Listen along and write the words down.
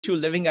to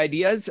Living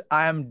Ideas.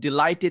 I am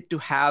delighted to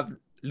have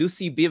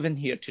Lucy Biven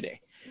here today.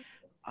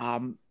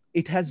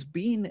 It has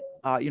been,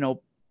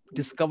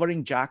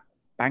 discovering Jaak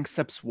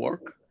Panksepp's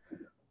work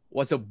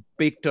was a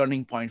big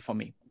turning point for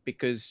me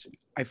because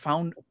I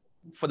found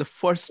for the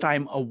first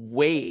time a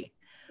way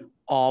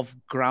of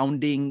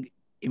grounding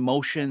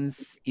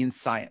emotions in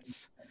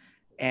science.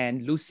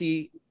 And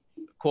Lucy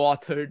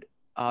co-authored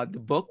the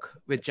book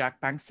with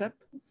Jaak Panksepp,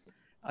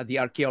 The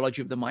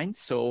Archaeology of the Mind.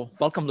 So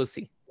welcome,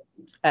 Lucy.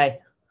 Hi.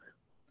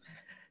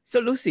 So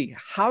Lucy,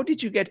 how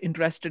did you get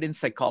interested in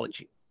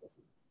psychology?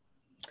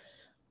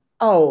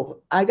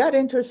 Oh, I got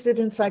interested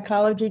in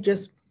psychology,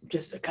 just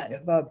a kind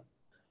of a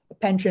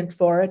penchant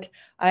for it.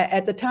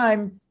 At the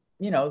time,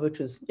 which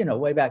was,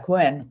 way back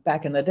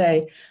in the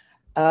day,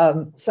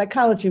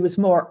 psychology was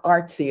more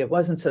artsy. It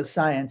wasn't so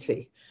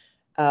sciencey.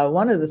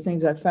 One of the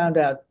things I found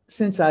out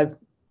since I've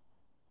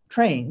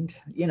trained,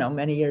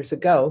 many years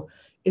ago,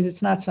 is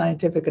it's not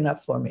scientific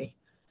enough for me.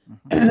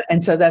 Mm-hmm.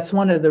 And so that's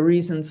one of the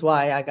reasons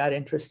why I got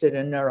interested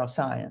in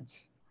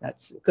neuroscience.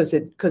 That's because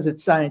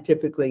it's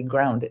scientifically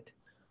grounded.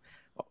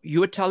 You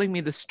were telling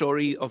me the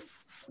story of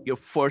your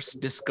first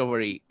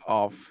discovery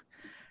of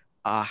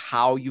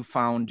how you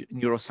found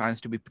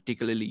neuroscience to be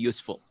particularly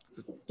useful.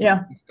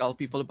 Can you tell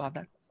people about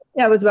that?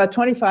 Yeah, it was about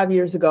 25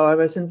 years ago. I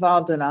was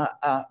involved in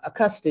a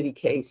custody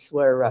case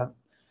where a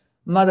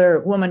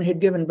woman had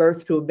given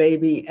birth to a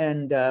baby,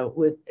 and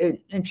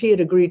she had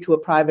agreed to a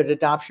private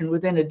adoption.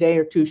 Within a day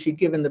or two, she'd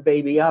given the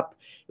baby up.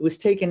 It was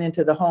taken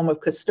into the home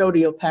of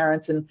custodial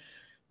parents, and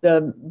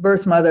the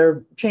birth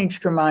mother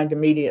changed her mind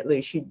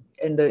immediately.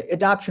 And the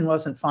adoption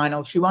wasn't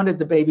final. She wanted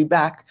the baby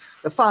back.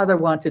 The father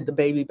wanted the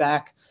baby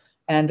back,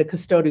 and the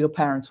custodial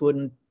parents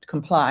wouldn't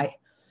comply.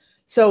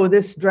 So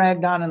this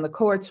dragged on in the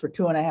courts for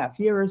 2.5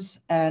 years,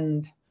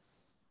 and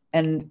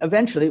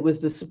eventually it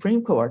was the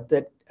Supreme Court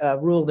that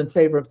ruled in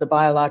favor of the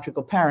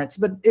biological parents,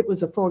 but it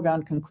was a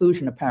foregone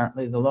conclusion,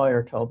 apparently, the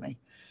lawyer told me.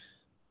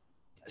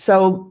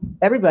 So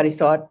everybody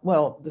thought,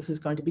 well, this is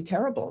going to be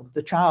terrible.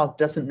 The child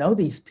doesn't know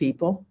these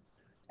people,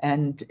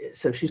 and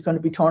so she's going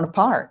to be torn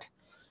apart.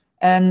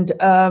 And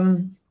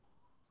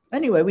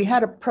anyway, we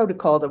had a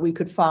protocol that we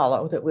could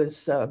follow that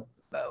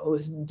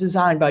was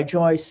designed by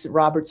Joyce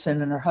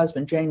Robertson and her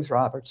husband, James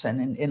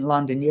Robertson, in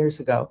London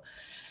years ago.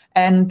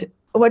 And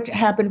what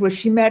happened was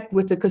she met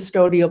with the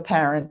custodial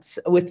parents,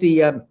 with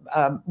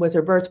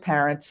her birth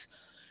parents,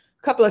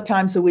 a couple of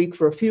times a week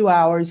for a few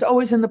hours,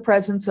 always in the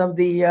presence of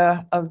the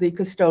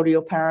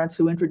custodial parents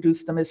who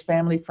introduced them as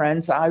family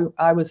friends.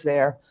 I was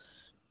there.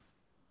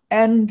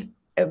 And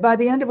by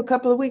the end of a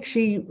couple of weeks,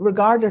 she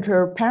regarded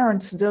her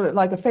parents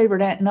like a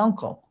favorite aunt and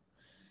uncle.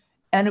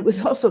 And it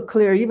was also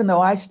clear, even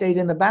though I stayed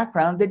in the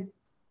background, that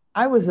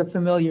I was a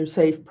familiar,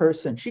 safe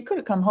person. She could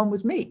have come home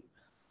with me.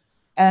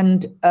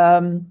 And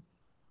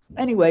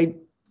anyway,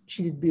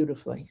 she did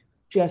beautifully,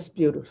 just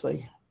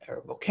beautifully.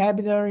 Her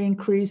vocabulary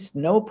increased,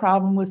 no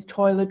problem with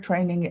toilet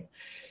training.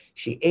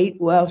 She ate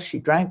well, she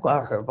drank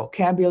well, her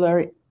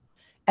vocabulary.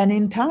 And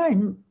in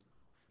time,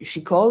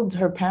 she called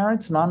her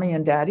parents, mommy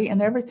and daddy, and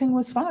everything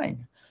was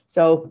fine.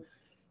 So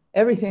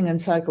everything in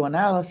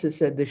psychoanalysis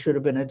said this should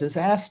have been a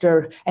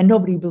disaster, and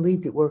nobody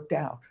believed it worked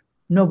out.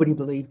 Nobody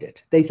believed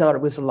it. They thought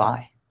it was a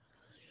lie.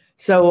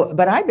 So,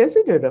 but I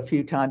visited a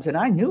few times, and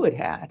I knew it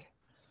had.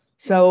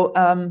 So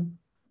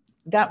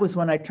that was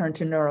when I turned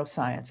to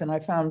neuroscience, and I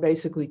found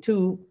basically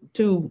two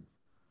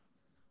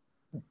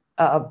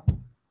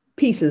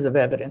pieces of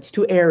evidence,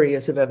 two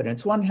areas of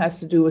evidence. One has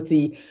to do with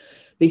the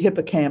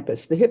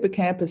hippocampus. The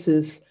hippocampus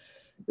is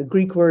the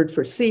Greek word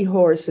for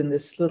seahorse, and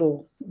this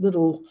little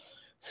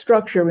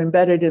structure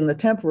embedded in the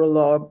temporal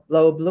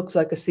lobe looks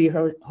like a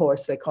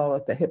seahorse. They call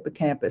it the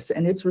hippocampus,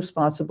 and it's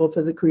responsible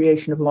for the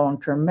creation of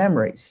long-term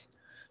memories.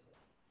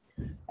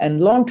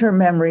 And long-term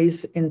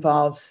memories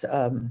involves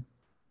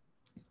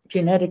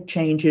genetic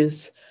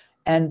changes,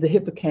 and the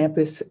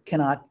hippocampus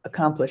cannot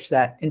accomplish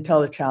that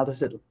until a child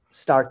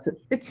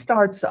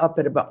starts up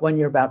at about when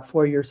you're about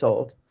 4 years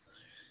old.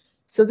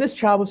 So this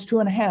child was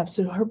 2.5,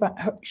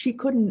 so she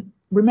couldn't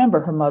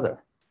remember her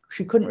mother.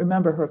 She couldn't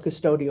remember her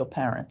custodial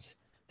parents.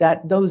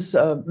 Those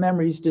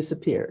memories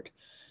disappeared.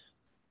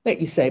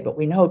 That you say, but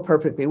we know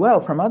perfectly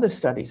well from other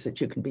studies that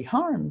you can be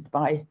harmed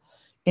by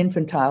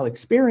infantile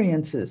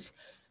experiences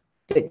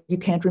that you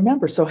can't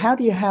remember. So how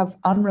do you have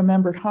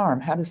unremembered harm?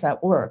 How does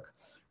that work?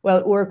 Well,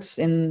 it works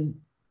in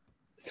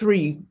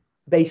 3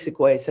 basic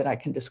ways that I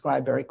can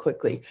describe very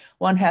quickly.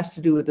 One has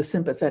to do with the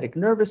sympathetic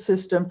nervous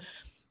system.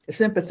 The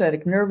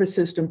sympathetic nervous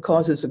system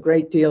causes a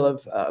great deal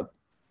of,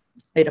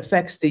 it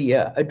affects the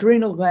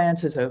adrenal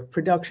glands as a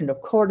production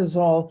of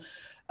cortisol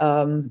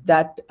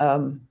that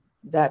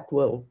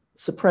will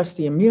suppress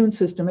the immune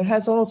system. It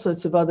has all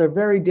sorts of other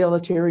very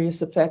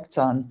deleterious effects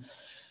on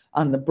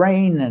the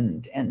brain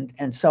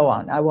and so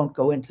on. I won't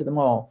go into them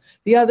all.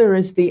 The other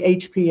is the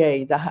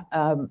HPA,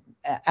 the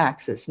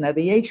axis. Now,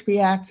 the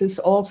HPA axis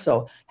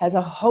also has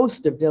a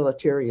host of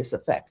deleterious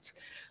effects,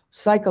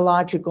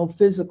 psychological,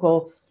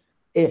 physical,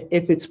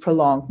 if it's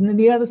prolonged. And then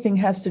the other thing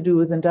has to do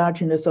with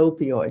endogenous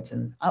opioids.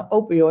 And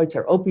opioids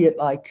are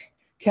opiate-like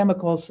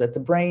chemicals that the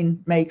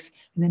brain makes,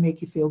 and they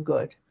make you feel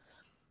good.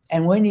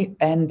 And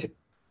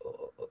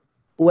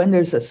when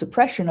there's a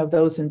suppression of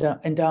those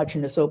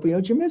endogenous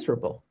opioids, you're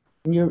miserable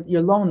and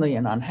you're lonely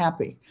and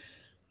unhappy.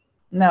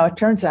 Now, it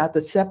turns out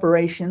that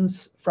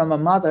separations from a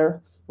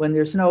mother, when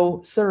there's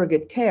no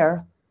surrogate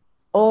care,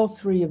 all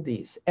three of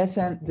these,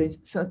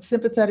 the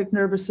sympathetic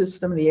nervous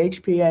system, the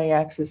HPA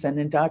axis, and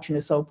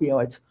endogenous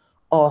opioids,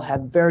 all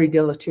have very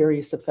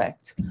deleterious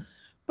effects.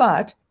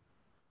 But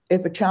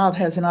if a child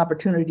has an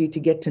opportunity to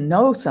get to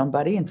know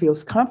somebody and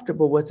feels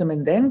comfortable with them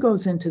and then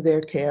goes into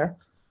their care,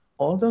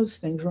 all those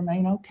things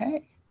remain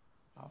okay.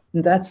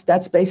 And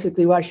that's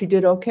basically why she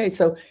did okay.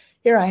 So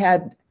here I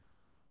had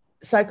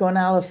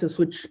psychoanalysis,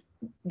 which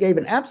gave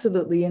an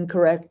absolutely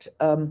incorrect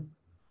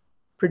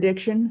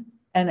prediction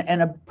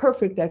and a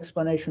perfect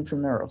explanation from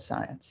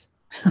neuroscience.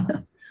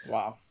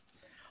 Wow.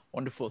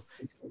 Wonderful.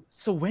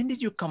 So when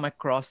did you come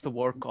across the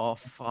work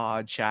of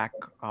Jaak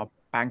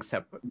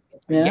Panksepp?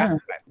 Yeah.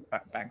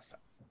 Panksepp.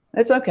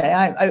 It's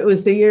okay. It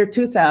was the year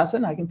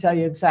 2000. I can tell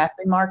you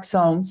exactly. Mark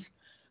Soames,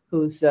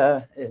 who's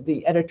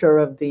the editor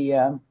of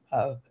the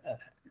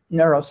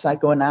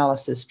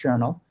Neuropsychoanalysis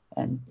Journal,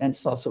 and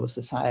it's also a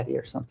society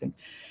or something.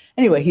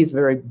 Anyway, he's a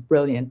very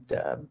brilliant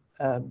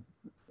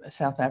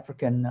South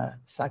African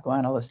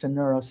psychoanalyst and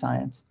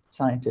neuroscience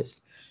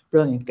scientist,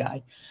 brilliant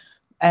guy.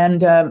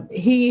 And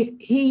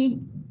he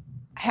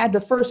had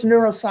the first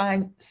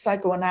neuroscience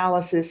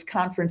psychoanalysis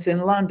conference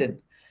in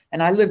London,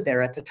 and I lived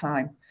there at the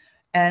time.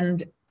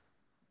 And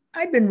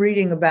I'd been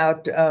reading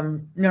about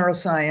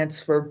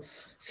neuroscience for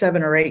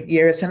 7 or 8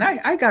 years, and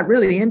I got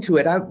really into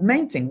it.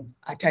 Main thing,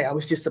 I tell you, I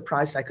was just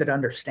surprised I could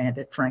understand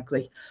it,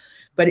 frankly.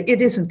 But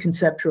it isn't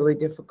conceptually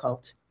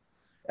difficult.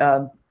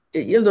 A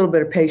little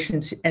bit of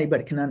patience,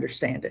 anybody can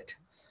understand it.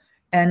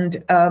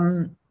 And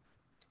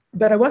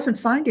but I wasn't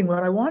finding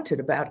what I wanted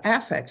about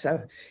affects.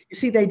 You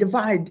see, they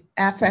divide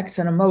affects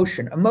and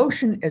emotion.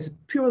 Emotion is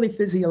purely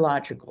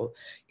physiological,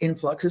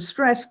 influx of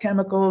stress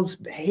chemicals,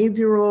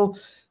 behavioral,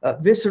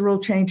 visceral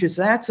changes.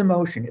 That's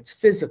emotion. It's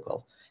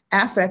physical.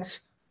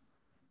 Affects,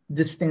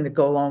 this thing that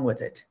go along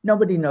with it.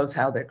 Nobody knows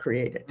how they're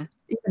created,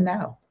 even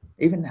now.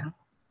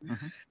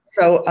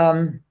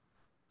 Mm-hmm.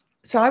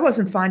 So I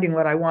wasn't finding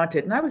what I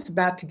wanted, and I was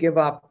about to give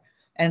up.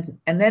 And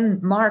then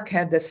Mark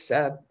had this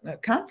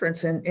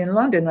conference in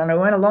London, and I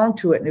went along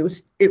to it, and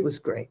it was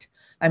great.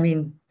 I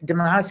mean,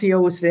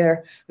 Damasio was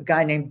there, a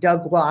guy named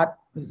Doug Watt,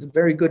 who was a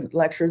very good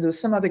lecturer. There was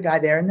some other guy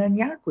there, and then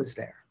Jaak was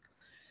there.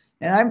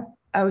 And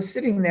I was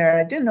sitting there, and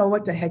I didn't know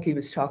what the heck he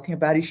was talking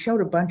about. He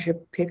showed a bunch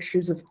of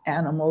pictures of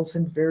animals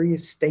in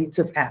various states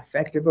of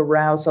affective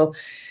arousal. And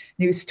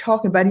he was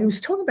talking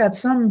about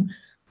some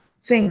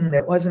thing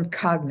that wasn't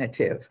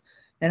cognitive.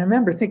 And I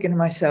remember thinking to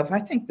myself, I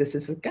think this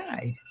is a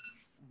guy.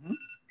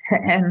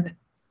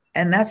 And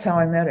that's how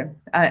I met him.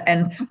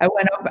 And I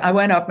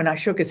went up and I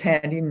shook his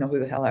hand. He didn't know who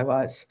the hell I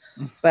was.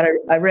 But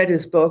I read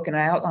his book and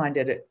I outlined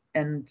it,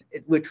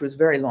 which was a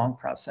very long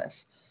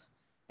process.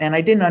 And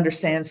I didn't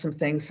understand some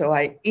things, so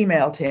I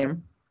emailed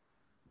him.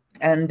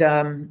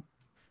 And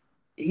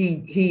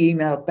he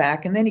emailed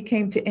back. And then he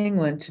came to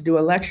England to do a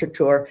lecture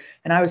tour.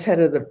 And I was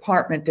head of the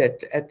department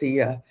at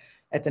the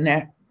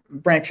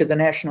branch of the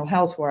National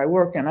Health where I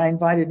worked. And I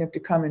invited him to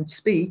come and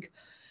speak.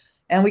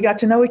 And we got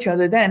to know each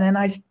other then.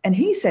 And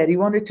he said he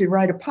wanted to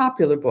write a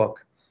popular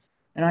book.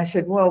 And I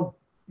said, well,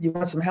 you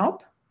want some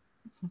help?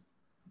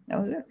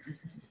 That was it.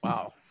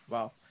 Wow.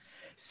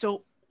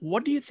 So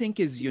what do you think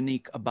is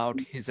unique about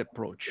his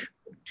approach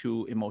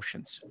to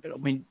emotions? I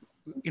mean,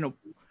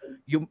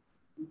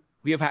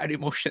 we have had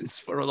emotions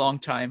for a long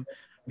time.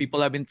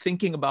 People have been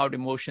thinking about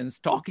emotions,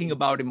 talking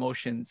about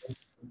emotions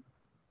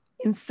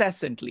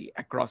incessantly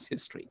across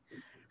history.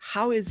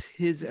 How is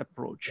his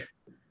approach,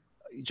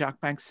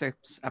 Jaak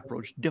Panksepp's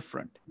approach,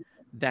 different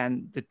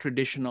than the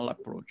traditional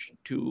approach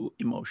to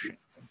emotion?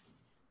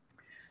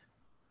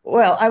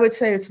 Well, I would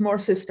say it's more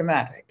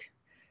systematic.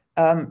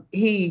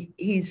 He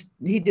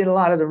did a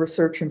lot of the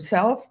research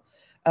himself,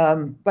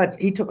 but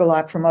he took a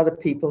lot from other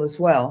people as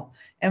well.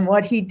 And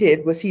what he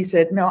did was he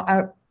said,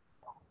 no,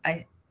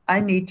 I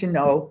need to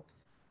know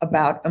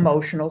about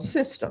emotional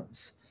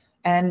systems.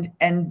 And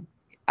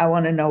I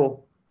want to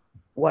know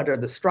what are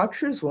the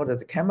structures, what are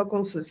the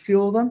chemicals that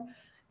fuel them.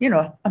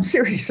 I'm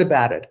serious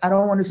about it. I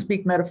don't want to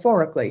speak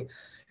metaphorically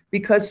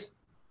because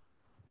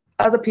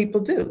other people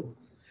do.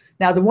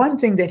 Now, the one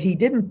thing that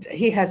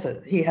he has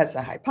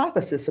a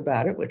hypothesis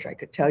about it, which I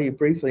could tell you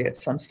briefly at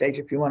some stage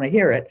if you want to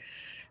hear it.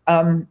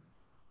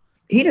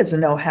 He doesn't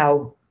know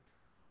how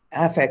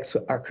affects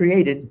are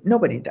created.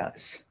 Nobody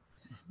does,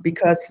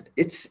 because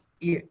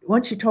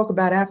once you talk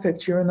about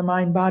affects, you're in the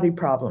mind-body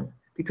problem,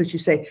 because you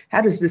say,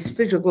 how does this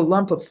physical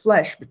lump of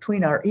flesh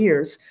between our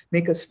ears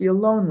make us feel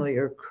lonely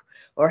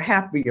or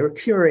happy or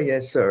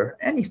curious or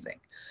anything?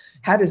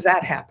 How does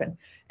that happen?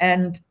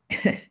 And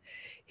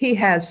he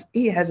has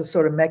a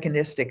sort of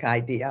mechanistic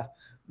idea,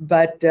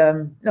 but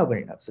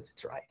nobody knows if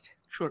it's right.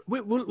 Sure,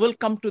 we'll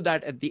come to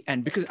that at the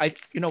end, because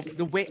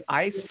the way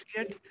I see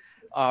it,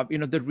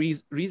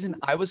 the reason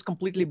I was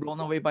completely blown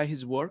away by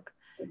his work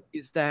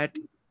is that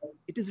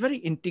it is very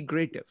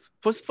integrative.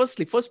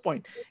 First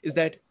point is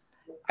that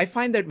I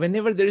find that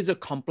whenever there is a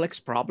complex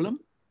problem,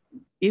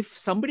 if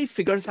somebody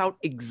figures out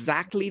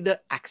exactly the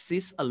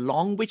axis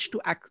along which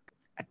to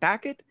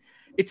attack it,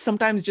 it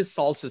sometimes just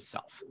solves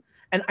itself.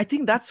 And I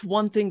think that's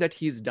one thing that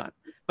he's done.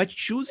 By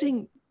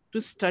choosing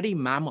to study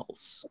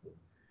mammals,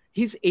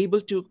 he's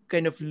able to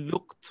kind of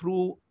look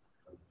through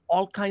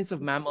all kinds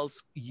of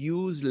mammals,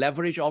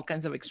 leverage all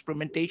kinds of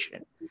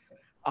experimentation,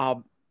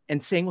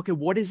 and saying, okay,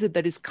 what is it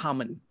that is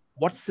common?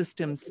 What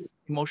systems,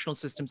 emotional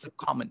systems are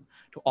common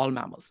to all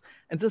mammals?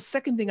 And the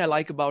second thing I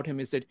like about him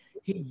is that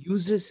he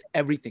uses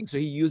everything. So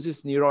he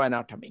uses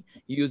neuroanatomy,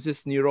 he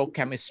uses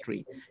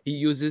neurochemistry, he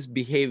uses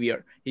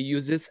behavior, he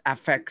uses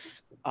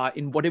affects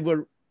in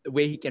whatever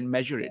way he can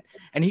measure it.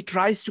 And he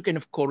tries to kind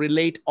of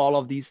correlate all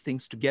of these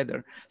things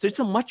together. So it's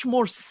a much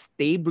more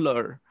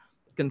stabler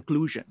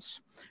conclusions.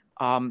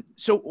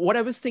 So what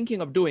I was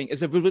thinking of doing is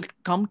that we will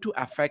come to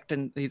affect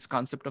and his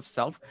concept of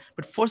self,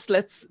 but first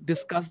let's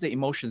discuss the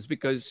emotions,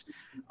 because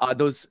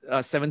those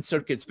 7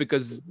 circuits,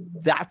 because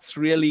that's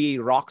really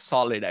rock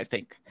solid, I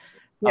think.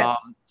 Yeah.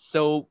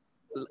 So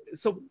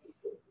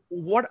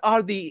what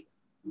are the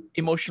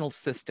emotional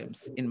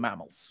systems in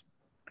mammals?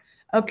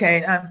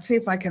 Okay, see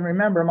if I can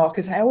remember them all,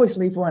 because I always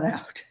leave one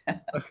out.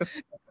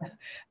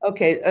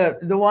 Okay,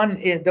 the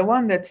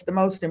one that's the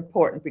most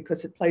important,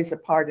 because it plays a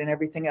part in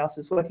everything else,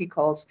 is what he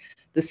calls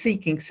the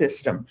seeking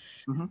system.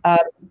 Mm-hmm.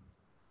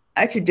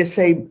 I should just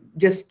say,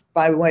 just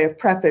by way of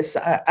preface,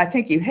 I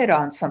think you hit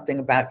on something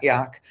about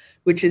Jaak,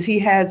 which is he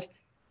has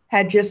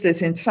had just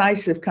this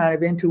incisive kind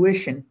of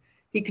intuition.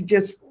 He could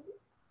just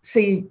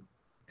see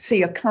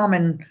a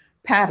common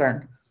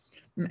pattern.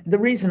 The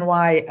reason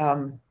why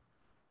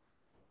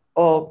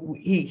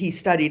he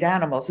studied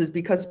animals is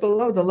because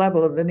below the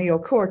level of the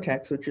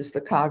neocortex, which is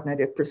the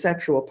cognitive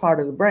perceptual part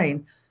of the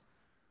brain,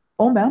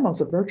 all mammals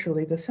are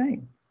virtually the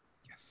same.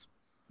 Yes.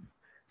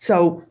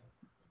 So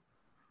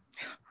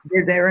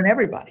they're there in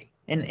everybody,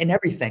 in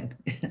everything,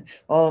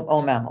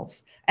 all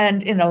mammals,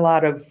 and in a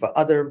lot of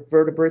other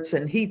vertebrates.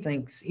 And he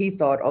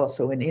thought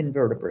also in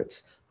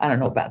invertebrates. I don't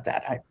know about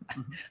that. I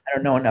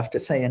don't know enough to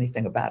say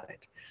anything about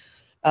it.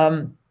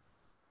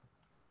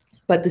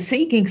 But the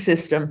seeking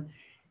system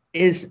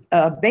is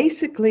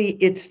basically,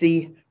 it's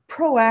the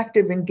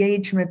proactive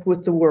engagement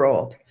with the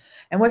world.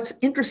 And what's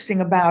interesting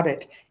about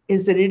it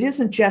is that it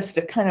isn't just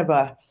a kind of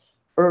a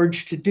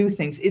urge to do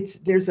things.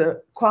 There's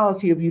a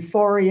quality of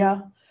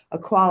euphoria, a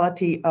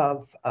quality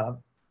of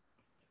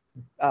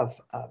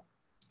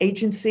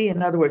agency.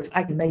 In other words,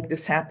 I can make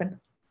this happen.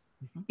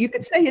 You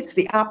could say it's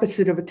the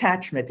opposite of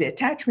attachment. The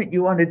attachment,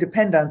 you want to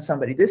depend on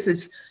somebody. This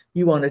is,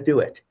 you want to do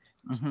it.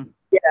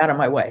 Get out of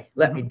my way.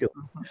 Let me do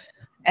it.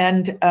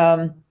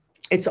 And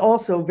it's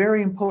also,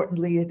 very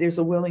importantly, there's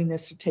a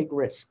willingness to take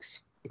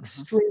risks.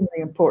 Extremely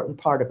important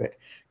part of it,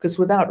 because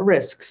without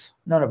risks,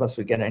 none of us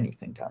would get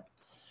anything done.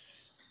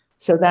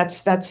 So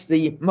that's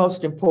the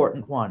most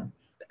important one.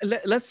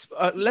 Let's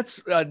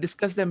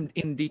discuss them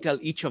in detail,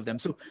 each of them.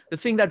 So the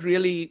thing that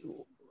really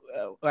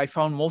I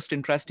found most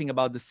interesting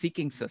about the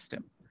seeking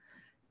system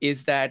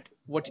is that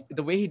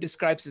the way he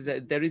describes is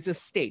that there is a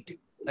state,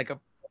 like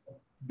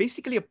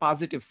basically a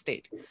positive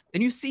state.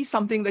 Then you see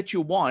something that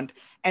you want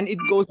and it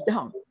goes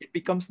down, it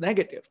becomes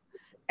negative.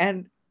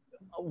 And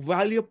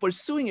while you're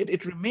pursuing it,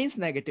 it remains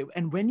negative.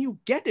 And when you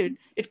get it,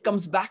 it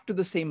comes back to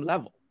the same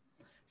level.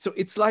 So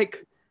it's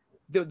like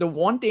the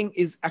wanting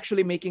is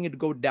actually making it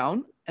go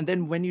down. And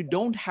then when you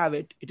don't have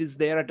it, it is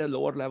there at a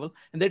lower level,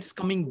 and that's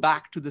coming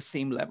back to the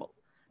same level.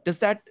 Does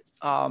that,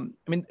 I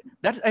mean,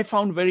 that I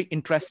found very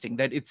interesting,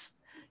 that it's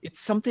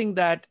something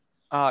that,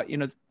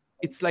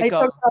 it's like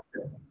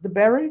the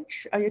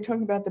Berridge. Are you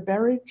talking about the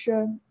Berridge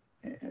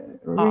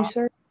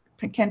research?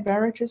 Kent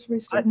Berridge's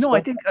research? No,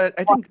 I think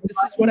this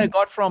is what I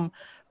got from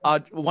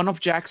one of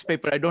Jack's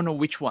paper. I don't know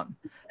which one,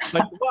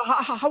 but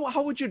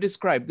how would you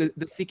describe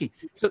the seeking?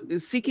 So the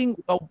seeking,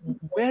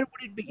 where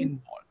would it be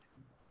involved?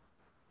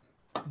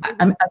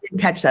 I didn't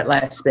catch that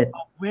last bit.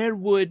 Where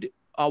would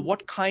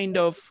what kind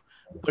of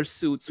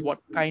pursuits? What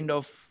kind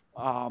of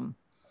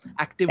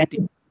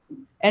activity?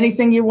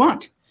 Anything you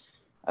want.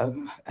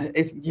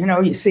 If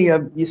you see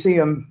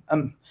a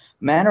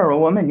man or a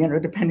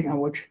woman, depending on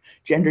which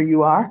gender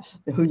you are,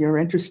 who you're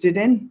interested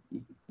in,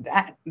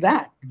 that.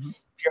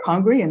 If you're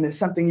hungry and there's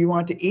something you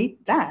want to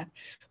eat, that.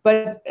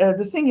 But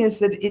the thing is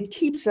that it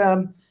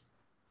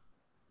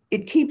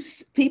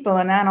keeps people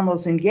and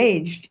animals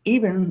engaged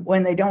even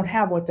when they don't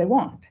have what they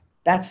want.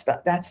 That's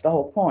the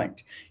whole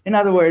point. In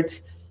other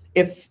words,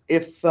 if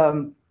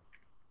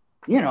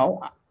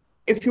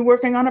you're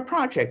working on a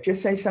project,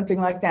 just say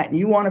something like that, and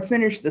you want to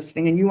finish this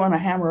thing and you want to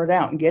hammer it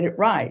out and get it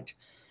right,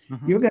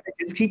 you're going to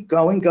just keep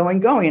going.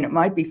 And it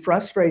might be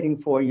frustrating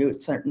for you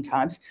at certain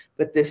times,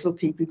 but this will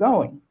keep you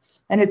going.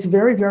 And it's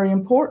very, very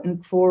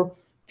important for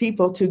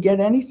people to get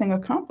anything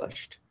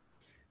accomplished.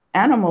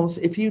 Animals,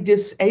 if you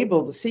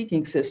disable the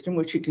seeking system,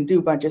 which you can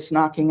do by just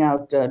knocking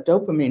out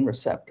dopamine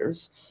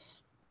receptors,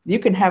 you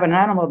can have an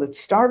animal that's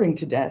starving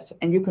to death,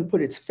 and you can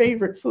put its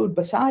favorite food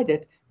beside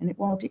it, and it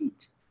won't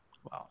eat.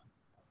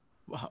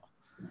 Wow.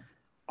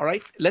 All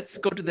right, let's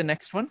go to the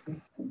next one.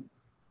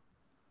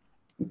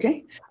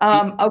 Okay.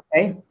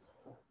 Okay.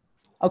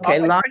 Okay. I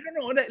don't know.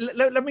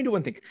 Let me do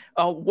one thing.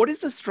 What is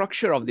the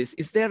structure of this?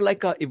 Is there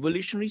like a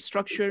evolutionary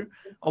structure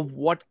of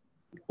what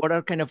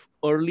are kind of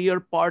earlier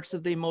parts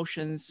of the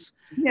emotions?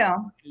 Yeah.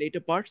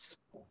 Later parts?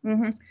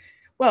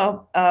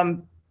 Well,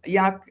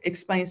 Jaak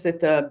explains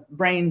that the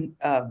brain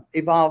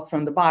evolved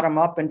from the bottom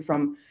up and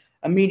from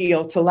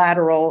medial to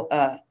lateral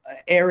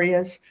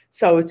areas.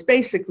 So it's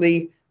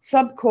basically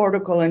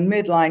subcortical and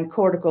midline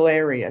cortical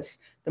areas.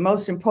 The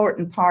most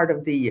important part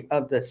of the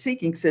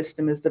seeking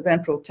system is the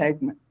ventral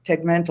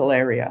tegmental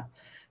area,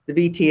 the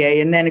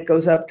VTA, and then it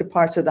goes up to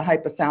parts of the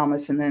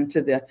hypothalamus and then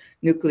to the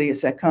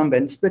nucleus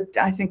accumbens. But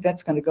I think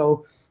that's going to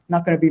go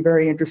not going to be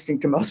very interesting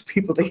to most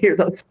people to hear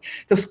those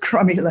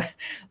crummy,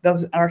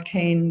 those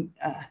arcane,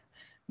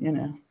 you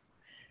know.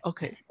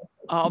 Okay.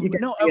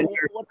 No,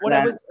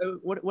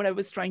 what I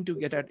was trying to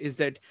get at is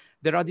that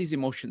there are these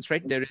emotions,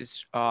 right? There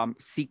is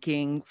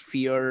seeking,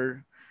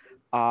 fear,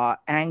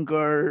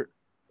 anger,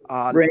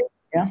 Rage,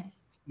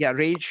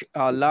 rage,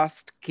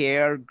 lust,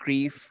 care,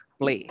 grief,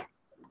 play.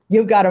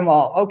 You got them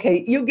all.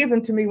 Okay, you give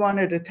them to me one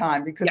at a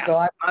time because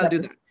yes, I'll do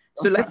that.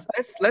 So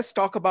let's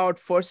talk about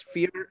first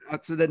fear.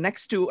 So the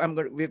next two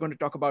we're going to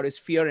talk about is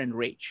fear and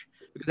rage,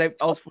 because I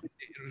also find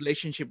the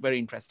relationship very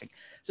interesting.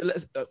 So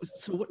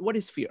so what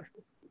is fear?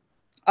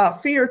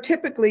 Fear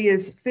typically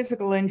is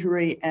physical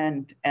injury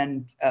and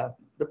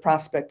the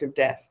prospect of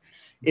death.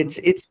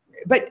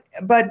 But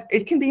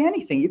it can be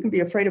anything. You can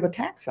be afraid of a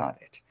tax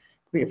audit,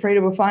 be afraid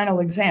of a final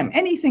exam,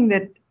 anything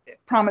that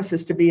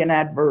promises to be an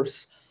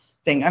adverse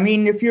thing. I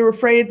mean, if you're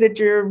afraid that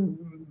your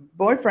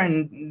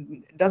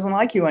boyfriend doesn't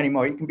like you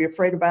anymore, you can be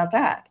afraid about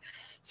that.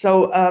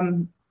 So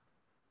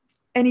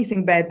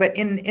anything bad, but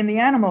in the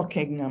animal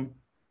kingdom,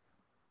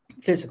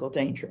 physical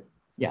danger,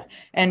 yeah,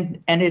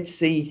 and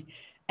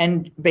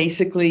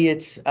basically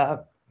it's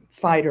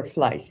fight or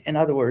flight. In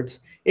other words,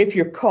 if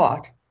you're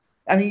caught,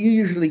 I mean, you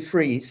usually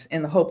freeze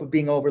in the hope of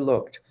being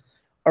overlooked,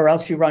 or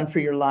else you run for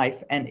your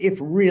life, and if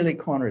really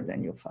cornered,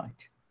 then you'll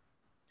fight.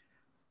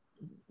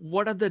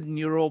 What are the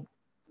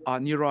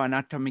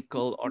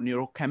neuroanatomical or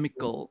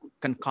neurochemical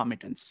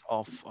concomitants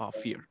of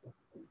fear?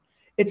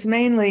 It's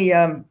mainly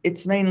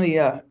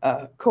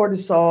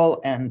cortisol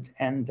and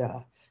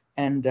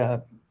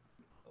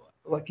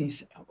what can you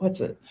say? What's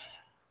it?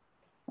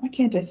 Why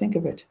can't I think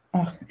of it?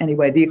 Oh,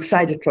 anyway, the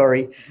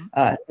excitatory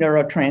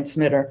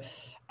neurotransmitter.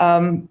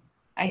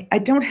 I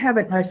don't have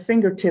it at my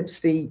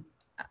fingertips.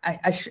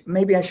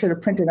 Maybe I should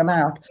have printed them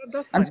out.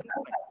 That's fine.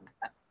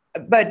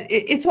 But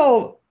it's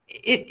all.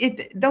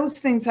 Those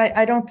things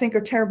I don't think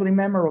are terribly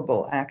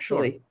memorable,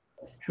 actually.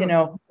 Sure. You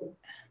know,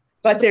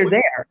 but they're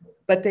there,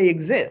 but they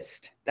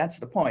exist. That's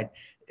the point.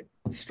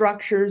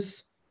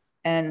 Structures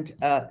and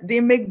the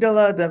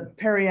amygdala, the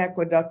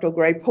periaqueductal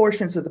gray,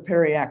 portions of the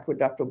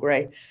periaqueductal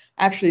gray.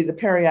 Actually, the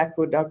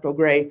periaqueductal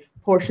gray,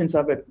 portions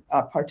of it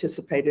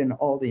participate in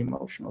all the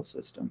emotional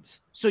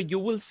systems. So you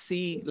will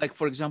see, like,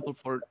 for example,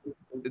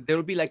 there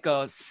will be like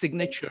a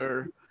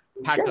signature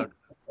pattern. Sure.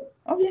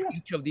 Oh, yeah.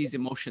 Each of these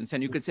emotions,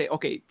 and you could say,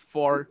 okay,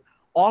 for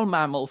all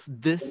mammals,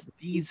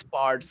 these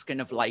parts kind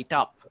of light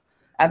up.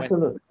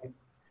 Absolutely.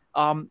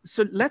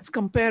 So let's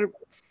compare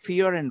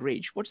fear and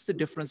rage. What's the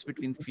difference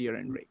between fear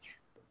and rage?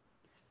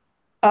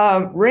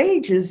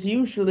 Rage is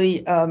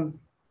usually an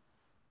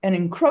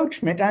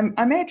encroachment. I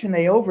imagine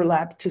they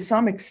overlap to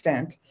some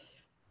extent.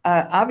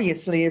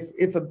 Obviously,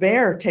 if a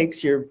bear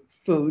takes your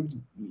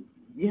food,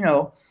 you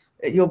know,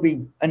 you'll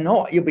be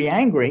annoyed, you'll be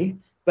angry,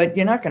 but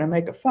you're not going to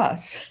make a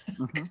fuss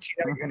because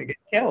you're going to get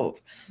killed.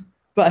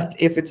 But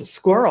if it's a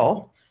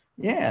squirrel,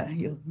 yeah,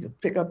 you'll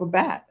pick up a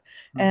bat.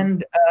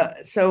 And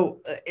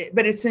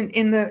but it's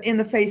in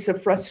the face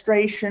of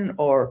frustration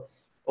or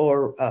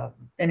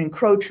an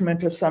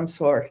encroachment of some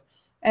sort.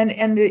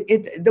 And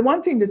the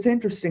one thing that's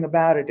interesting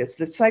about it is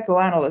that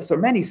psychoanalysts, or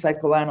many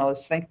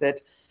psychoanalysts, think that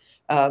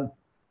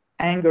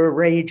anger,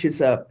 rage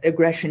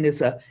aggression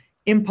is a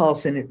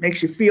impulse and it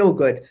makes you feel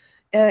good.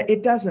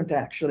 It doesn't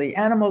actually.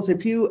 Animals,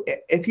 if you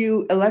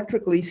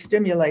electrically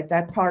stimulate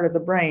that part of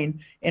the brain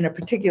in a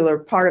particular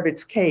part of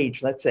its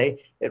cage, let's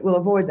say, it will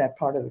avoid that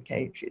part of the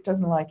cage. It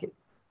doesn't like it.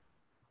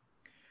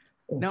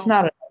 It's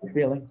not a nice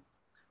feeling.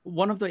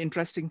 One of the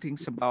interesting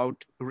things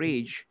about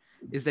rage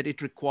is that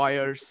it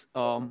requires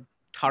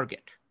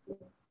target,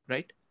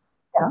 right?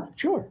 Yeah,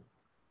 sure.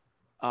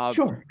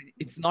 Sure.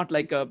 It's not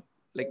like you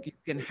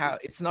can have.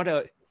 It's not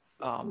a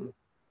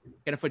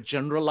kind of a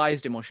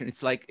generalized emotion.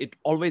 It's like it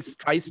always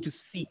tries to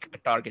seek a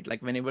target.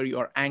 Like whenever you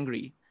are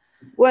angry.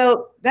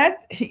 Well,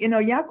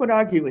 Jaak would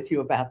argue with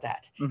you about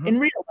that. In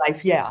real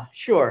life, yeah,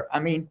 sure.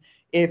 I mean,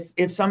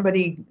 if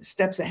somebody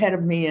steps ahead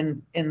of me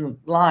in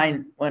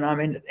line when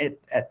I'm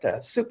at the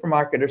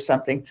supermarket or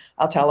something,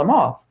 I'll tell them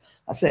off.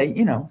 I'll say,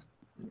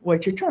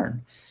 wait your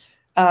turn.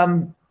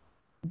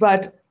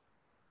 But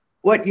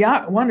what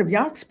one of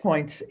Jaak's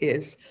points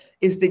is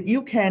that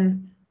you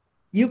can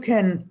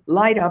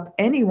light up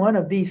any one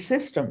of these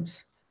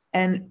systems,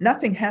 and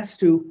nothing has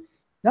to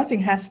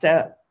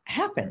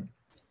happen.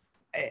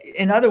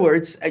 in other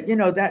words,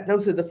 that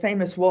those are the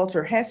famous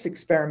Walter Hess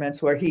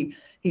experiments where he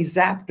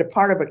zapped a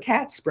part of a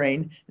cat's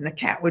brain and the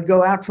cat would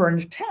go out for an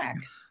attack,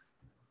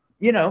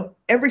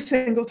 every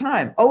single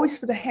time, always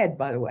for the head,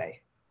 by the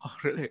way. Oh,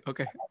 really?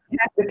 Okay.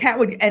 The cat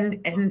would,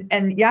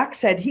 and Jaak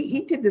said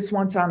he did this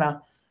once on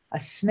a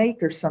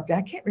snake or something.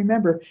 I can't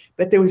remember,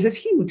 but there was this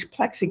huge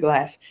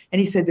plexiglass, and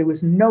he said there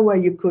was no way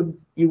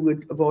you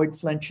would avoid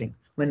flinching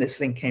when this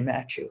thing came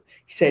at you.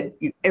 He said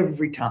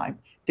every time,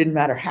 didn't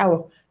matter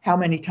how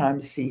many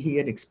times he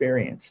had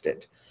experienced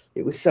it.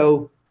 It was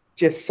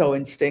just so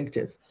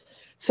instinctive.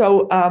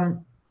 So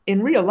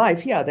in real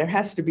life, yeah, there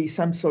has to be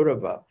some sort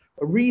of a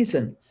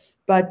reason,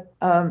 but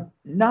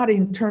not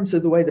in terms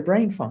of the way the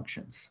brain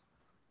functions.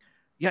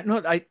 Yeah,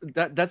 no,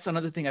 that's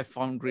another thing I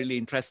found really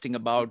interesting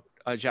about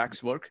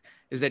Jaak's work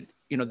is that,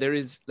 there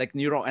is like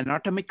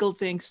neuroanatomical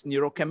things,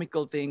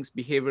 neurochemical things,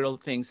 behavioral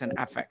things, and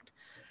affect.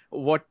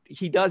 What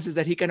he does is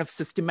that he kind of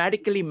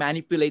systematically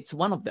manipulates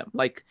one of them.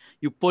 Like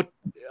you put,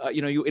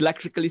 you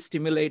electrically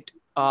stimulate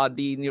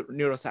the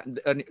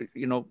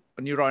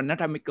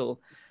neuroanatomical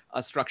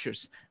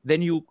structures.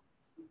 Then you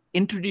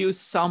introduce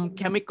some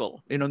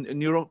chemical,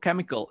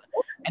 neurochemical,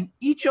 and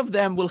each of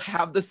them will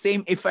have the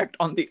same effect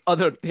on the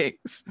other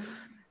things.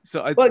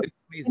 So it's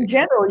amazing. In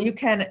general, you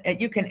can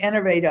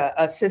innovate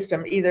a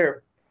system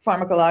either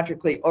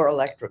pharmacologically or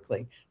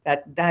electrically.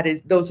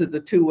 Those are the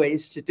two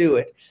ways to do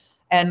it.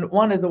 And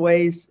one of the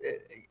ways,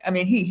 I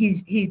mean,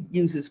 he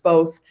uses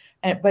both,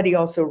 but he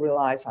also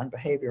relies on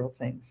behavioral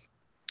things.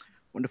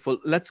 Wonderful.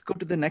 Let's go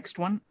to the next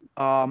one.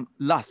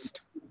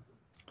 Lust.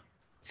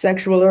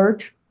 Sexual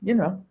urge,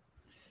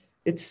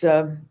 it's.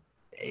 How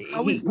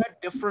is that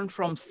different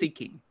from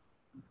seeking?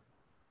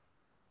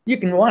 You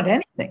can want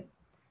anything.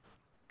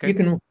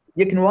 Okay.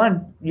 You can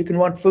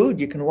want food.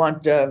 You can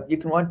want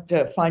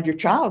to find your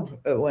child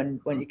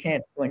when you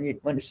can't,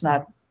 when it's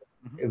not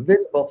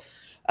visible.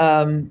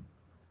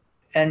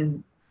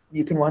 And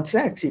you can want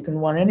sex, you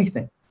can want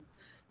anything.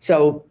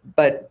 So,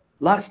 but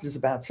lust is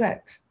about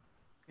sex.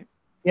 Okay.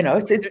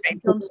 It's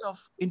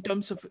in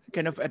terms of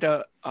kind of at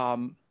a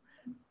kind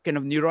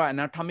of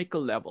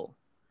neuroanatomical level,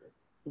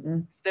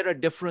 is there a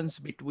difference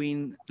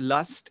between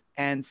lust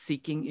and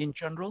seeking in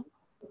general?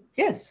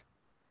 Yes.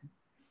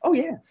 Oh,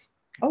 yes.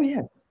 Oh,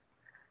 yes.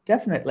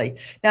 Definitely.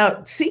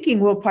 Now, seeking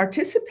will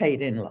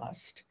participate in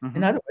lust.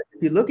 In other words,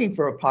 if you're looking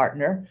for a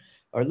partner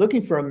or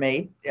looking for a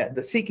mate,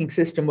 the seeking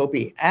system will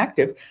be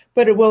active,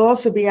 but it will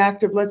also be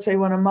active, let's say,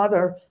 when a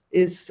mother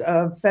is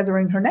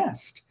feathering her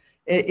nest.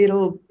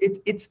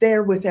 It's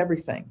there with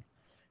everything.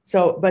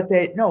 So, but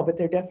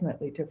they're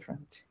definitely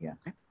different. Yeah.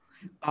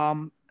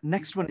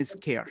 Next one is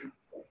care.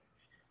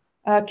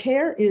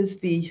 Care is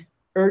the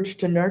urge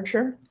to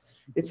nurture.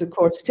 It's, of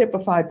course,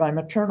 typified by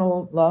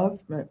maternal love,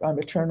 by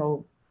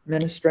maternal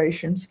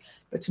ministrations,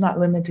 but it's not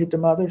limited to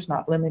mothers,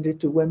 not limited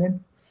to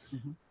women.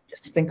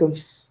 Just think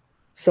of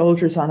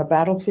soldiers on a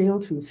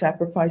battlefield who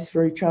sacrifice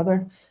for each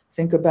other.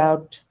 Think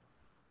about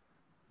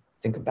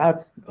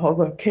all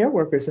the care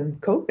workers in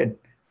COVID.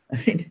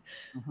 I mean,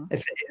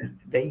 if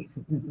they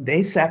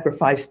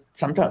sacrificed,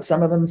 sometimes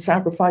some of them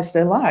sacrificed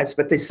their lives,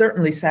 but they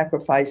certainly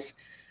sacrificed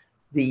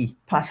the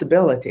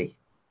possibility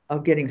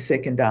of getting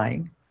sick and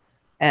dying,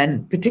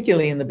 and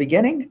particularly in the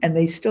beginning, and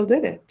they still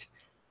did it.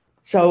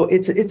 So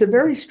it's a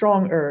very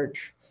strong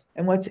urge.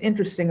 And what's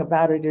interesting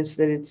about it is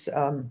that it's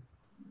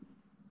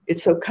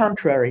so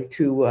contrary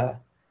to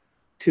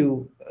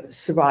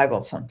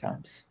survival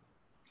sometimes.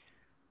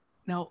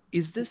 Now,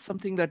 is this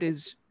something that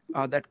is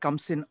that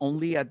comes in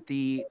only at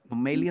the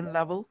mammalian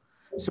level?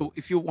 So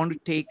if you want to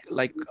take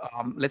like,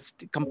 let's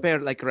compare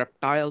like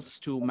reptiles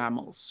to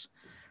mammals,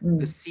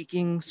 the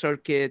seeking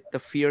circuit, the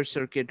fear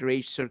circuit,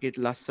 rage circuit,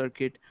 lust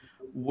circuit,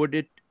 would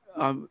it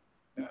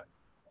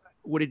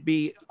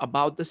be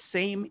about the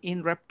same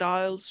in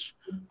reptiles,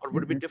 or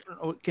would it be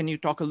different? Or can you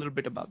talk a little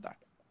bit about that?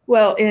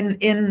 Well, in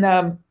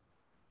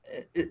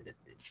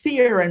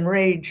fear and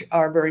rage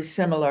are very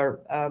similar,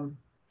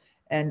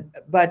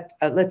 but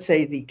let's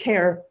say the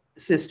care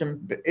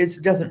system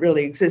doesn't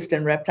really exist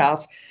in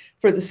reptiles,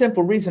 for the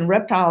simple reason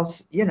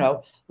reptiles,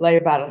 lay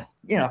about a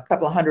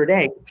couple of hundred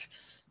eggs,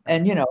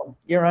 and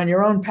you're on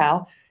your own,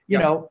 pal.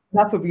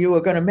 Enough of you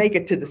are going to make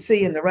it to the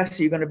sea, and the rest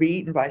of you are going to be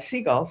eaten by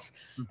seagulls,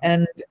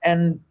 and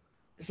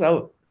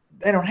so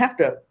they don't have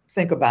to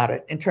think about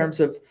it in terms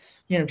of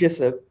just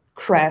the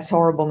crass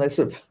horribleness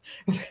of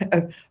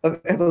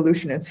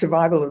evolution and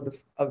survival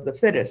of the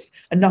fittest.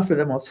 Enough of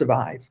them will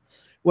survive,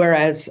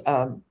 whereas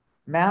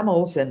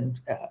mammals and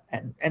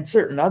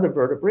certain other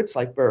vertebrates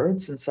like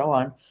birds and so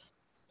on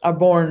are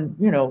born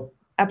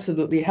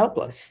absolutely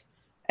helpless,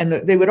 and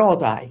they would all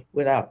die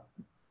without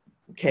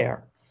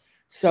care.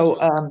 So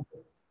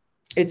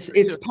it's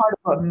part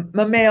of a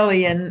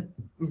mammalian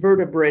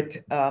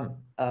vertebrate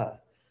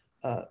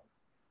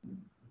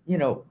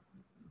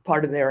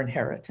part of their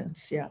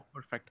inheritance. Yeah.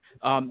 Perfect.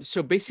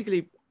 So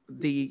basically,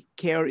 the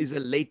care is a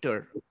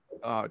later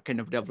kind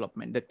of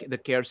development. The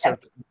care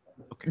circuit.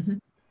 Okay.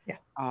 Yeah.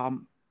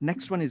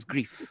 Next one is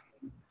grief.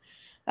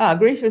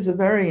 Grief is a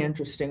very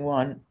interesting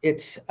one.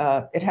 It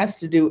has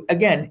to do,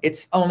 again,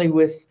 it's only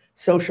with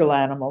social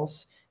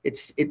animals.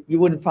 You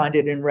wouldn't find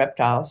it in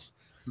reptiles.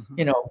 Mhm,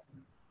 You know,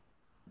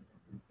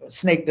 a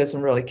snake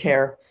doesn't really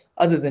care.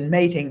 Other than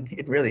mating,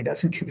 it really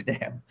doesn't give a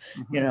damn.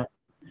 You mhm, know,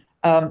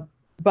 um,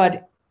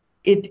 but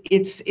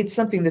it's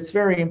something that's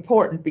very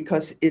important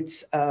because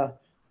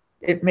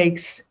it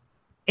makes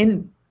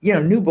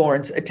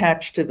newborns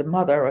attached to the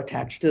mother,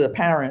 attached to the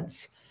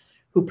parents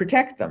who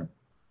protect them.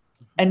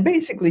 mhm. And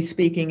basically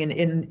speaking,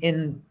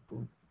 in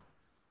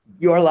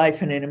your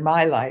life and in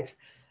my life,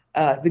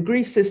 the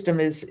grief system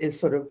is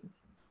sort of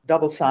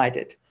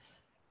double-sided.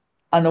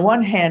 On the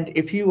one hand,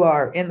 if you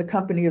are in the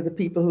company of the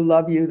people who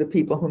love you, the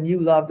people whom you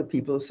love, the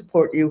people who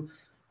support you,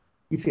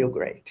 you feel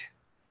great.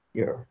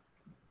 You're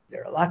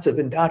There are lots of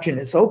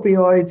endogenous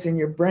opioids in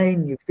your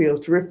brain. You feel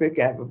terrific,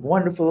 have a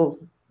wonderful,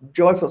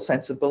 joyful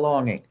sense of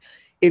belonging.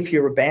 If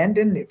you're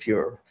abandoned, if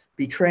you're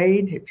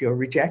betrayed, if you're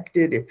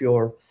rejected, if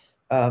you're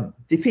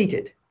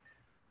defeated,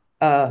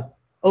 uh,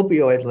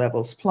 opioid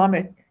levels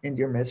plummet and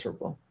you're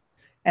miserable.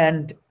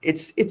 And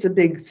it's a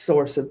big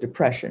source of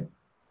depression.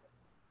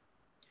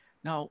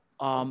 Now,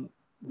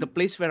 the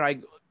place where I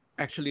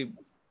actually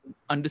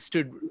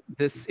understood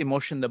this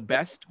emotion the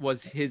best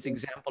was his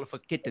example of a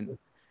kitten,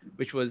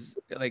 which was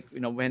like,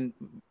 when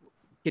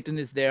kitten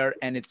is there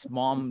and its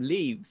mom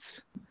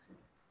leaves,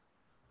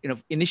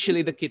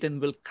 initially the kitten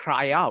will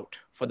cry out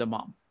for the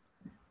mom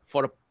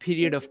for a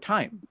period of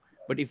time.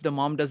 But if the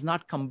mom does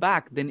not come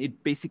back, then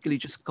it basically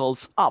just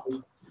curls up,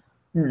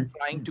 Hmm.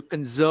 trying to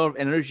conserve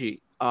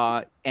energy.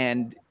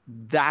 And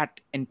that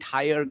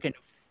entire kind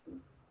of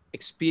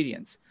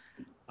experience,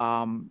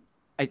 um,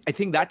 I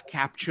think that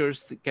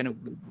captures the kind of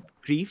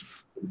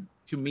grief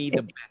to me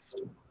the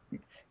best.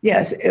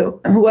 Yes.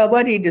 Well,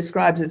 what he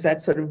describes is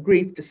that sort of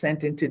grief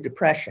descent into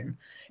depression.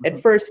 At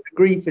Mhm. first, the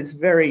grief is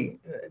very,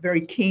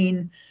 very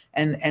keen,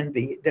 and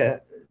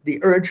the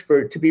urge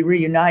for to be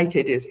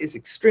reunited is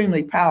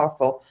extremely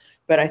powerful.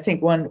 But I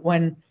think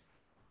when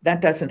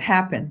that doesn't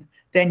happen,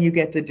 then you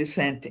get the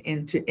descent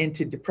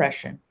into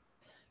depression,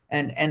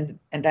 and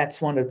that's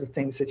one of the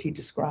things that he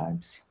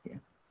describes. Yeah.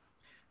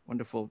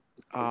 Wonderful.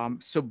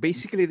 So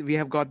basically, we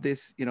have got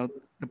this,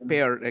 the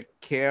pair, like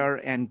care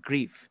and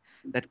grief,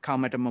 that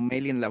come at a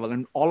mammalian level,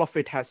 and all of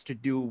it has to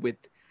do with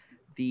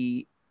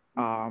the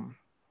um,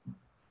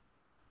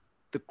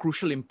 the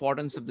crucial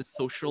importance of the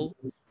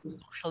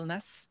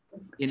socialness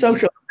in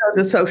Social,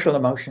 the social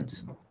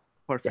emotions. Yeah.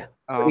 perfect.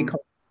 What he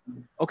calls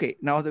Okay,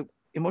 now the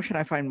emotion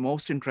I find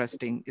most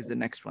interesting is the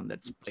next one.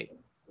 That's play.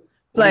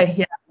 What is play.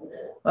 Yeah.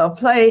 Well,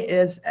 play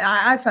is,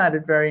 I found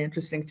it very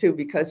interesting too,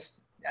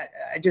 because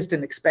I just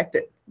didn't expect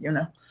it, you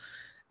know.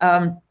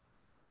 Um,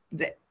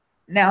 the,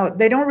 Now,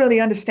 they don't really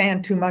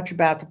understand too much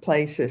about the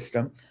play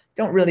system,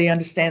 don't really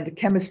understand the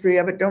chemistry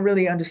of it, don't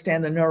really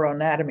understand the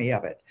neuroanatomy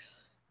of it.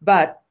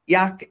 But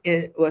Jaak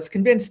was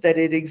convinced that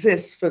it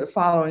exists for the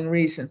following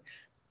reason.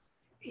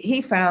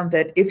 He found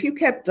that if you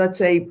kept, let's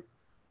say,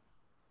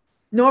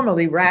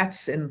 normally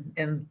rats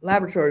in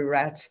laboratory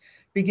rats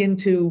begin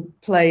to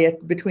play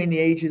at between the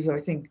ages of, I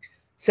think,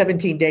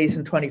 17 days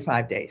and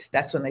 25 days.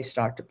 That's when they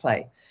start to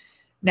play.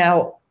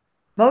 Now,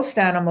 most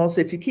animals,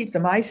 if you keep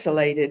them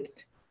isolated,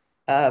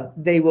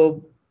 they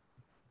will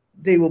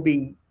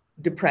be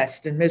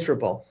depressed and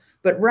miserable.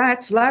 But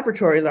rats,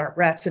 laboratory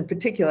rats in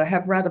particular,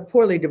 have rather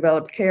poorly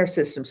developed care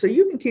systems. So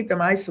you can keep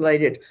them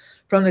isolated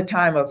from the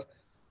time of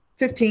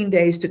 15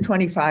 days to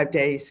 25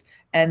 days.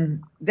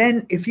 And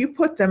then if you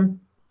put them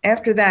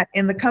after that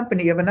in the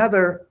company of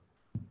another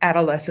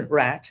adolescent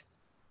rat,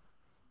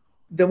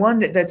 the one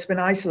that's been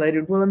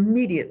isolated will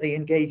immediately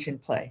engage in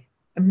play,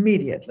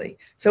 immediately.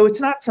 So it's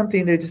not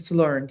something that is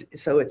learned.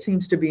 So it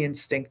seems to be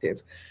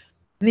instinctive.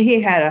 And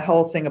he had a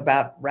whole thing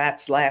about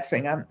rats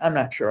laughing. I'm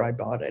not sure I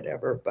bought it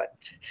ever, but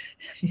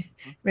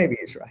maybe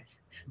he's right.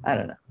 I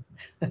don't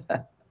know.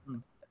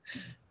 Mhm.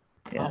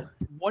 Yeah.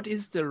 What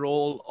is the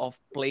role of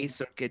play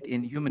circuit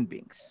in human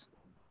beings?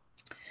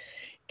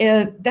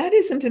 And that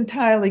isn't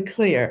entirely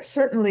clear.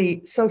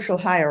 Certainly social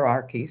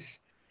hierarchies,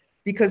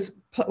 because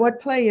what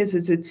play is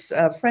it's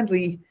a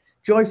friendly,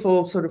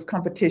 joyful sort of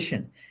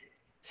competition.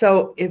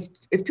 So if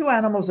two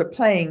animals are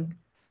playing,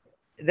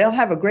 they'll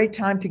have a great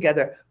time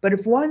together. But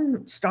if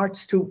one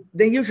starts to,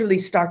 they usually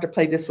start to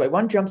play this way.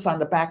 One jumps on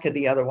the back of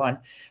the other one.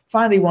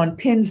 Finally, one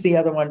pins the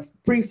other one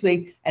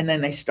briefly, and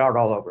then they start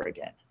all over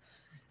again.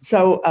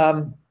 So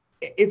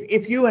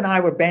if you and I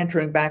were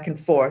bantering back and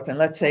forth, and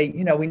let's say,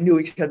 we knew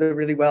each other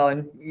really well,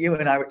 and you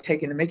and I were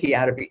taking the mickey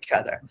out of each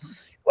other. Mhm.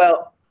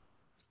 Well,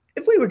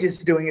 if we were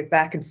just doing it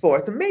back and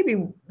forth, and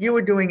maybe you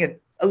were doing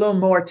it a little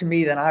more to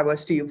me than I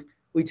was to you,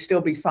 we'd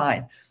still be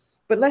fine.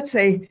 But let's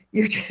say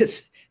you're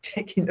just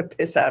taking the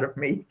piss out of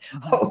me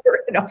Mhm.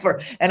 over and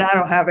over, and I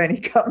don't have any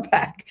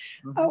comeback.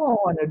 I Mhm. won't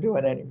want to do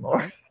it anymore.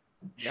 Right.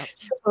 Yep.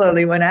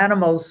 Similarly, when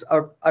animals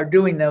are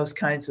doing those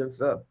kinds of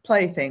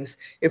play things,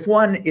 if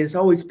one is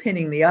always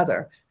pinning the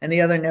other and the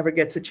other never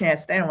gets a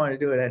chance, they don't want to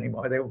do it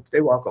anymore.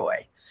 They walk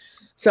away.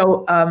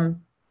 So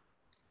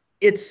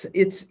it's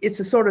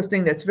a sort of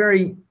thing that's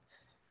very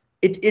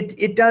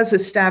it does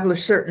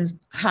establish certain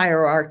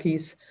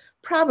hierarchies.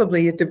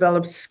 Probably it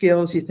develops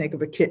skills. You think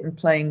of a kitten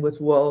playing with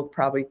wool,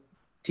 probably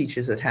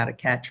teaches it how to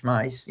catch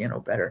mice,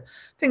 better,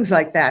 things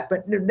like that.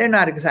 But they're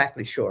not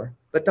exactly sure.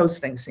 But those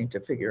things seem to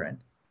figure in.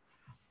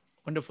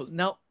 Wonderful.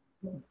 Now,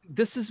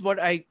 this is what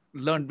I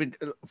learned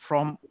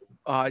from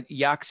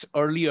Jaak's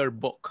earlier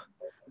book.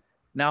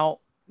 Now,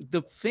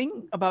 the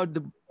thing about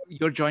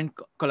your joint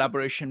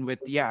collaboration with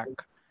Jaak,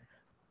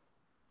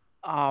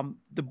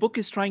 the book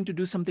is trying to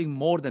do something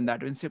more than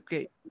that. And say,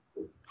 okay,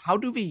 how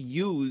do we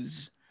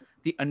use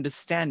the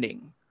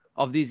understanding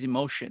of these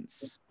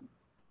emotions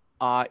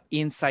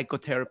in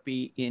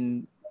psychotherapy?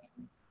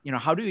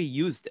 How do we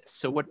use this?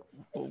 So what?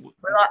 Well,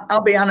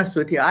 I'll be honest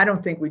with you. I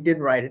don't think we did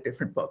write a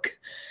different book.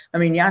 I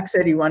mean, Jaak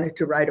said he wanted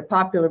to write a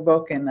popular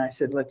book, and I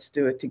said, let's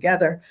do it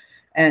together.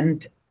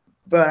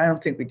 But I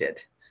don't think we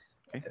did,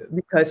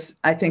 because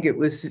I think it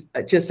was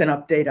just an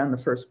update on the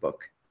first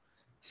book.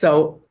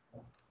 So,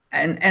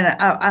 and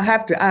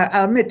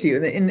I'll admit to you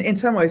that in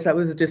some ways that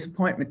was a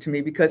disappointment to me,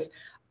 because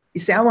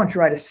you see, I want to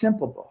write a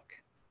simple book,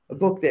 a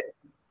book that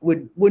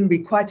wouldn't be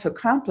quite so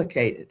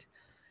complicated.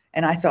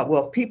 And I thought,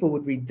 well, if people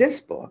would read this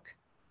book,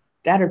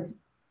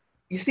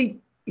 you see,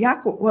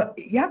 Jaak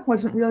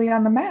wasn't really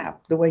on the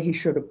map the way he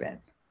should have been.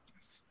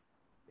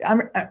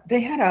 They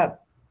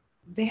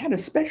had a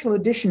special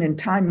edition in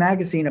Time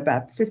magazine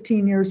about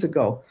 15 years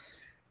ago,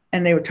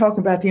 and they were talking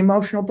about the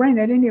emotional brain.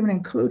 They didn't even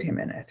include him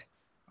in it.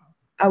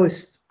 I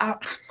was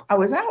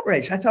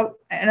outraged. I thought,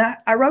 and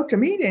I wrote to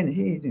him, and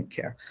he didn't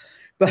care,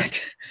 but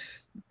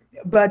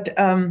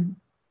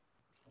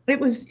it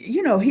was,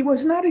 he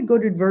was not a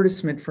good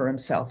advertisement for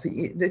himself.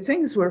 The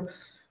things were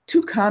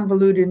too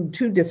convoluted and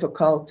too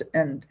difficult,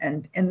 and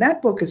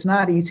that book is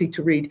not easy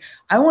to read.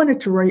 I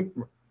wanted to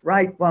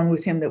write one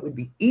with him that would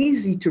be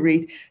easy to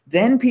read.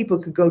 Then people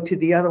could go to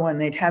the other one.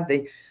 They'd have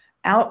the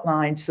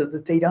outline so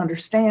that they'd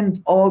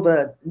understand all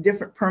the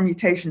different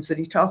permutations that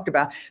he talked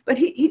about. But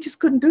he just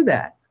couldn't do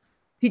that.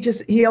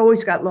 He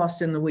always got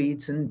lost in the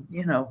weeds, and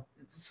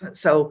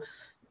so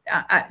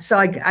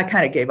I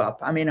kind of gave up.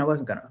 I mean, I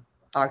wasn't going to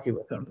argue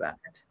with him about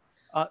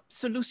it.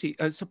 So Lucy,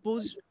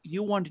 suppose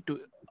you wanted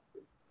to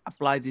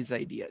apply these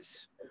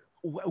ideas.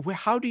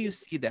 How do you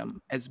see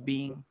them as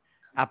being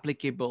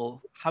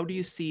applicable? How do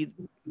you see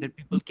that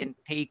people can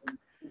take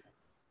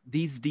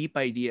these deep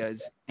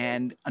ideas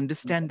and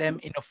understand them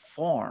in a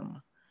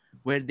form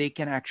where they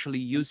can actually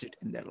use it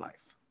in their life?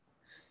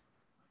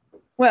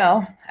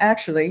 Well,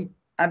 actually,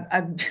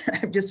 I've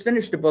just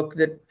finished a book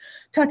that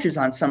touches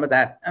on some of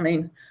that. I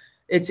mean,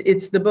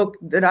 it's the book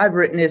that I've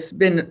written has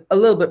been a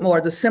little bit more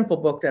the simple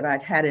book that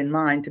I'd had in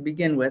mind to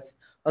begin with,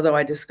 although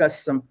I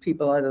discussed some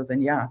people other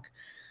than Jaak.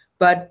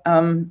 But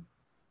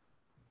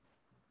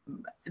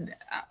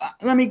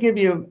let me give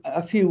you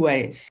a few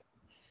ways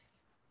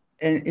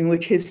in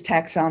which his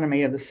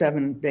taxonomy of the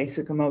 7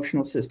 basic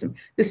emotional systems.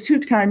 There's 2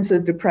 kinds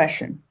of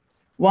depression.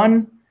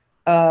 One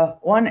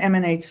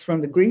emanates from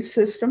the grief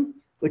system,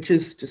 which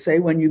is to say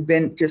when you've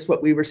been, just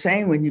what we were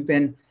saying, when you've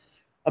been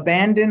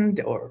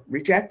abandoned or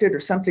rejected or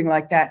something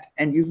like that,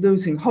 and you're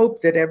losing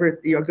hope that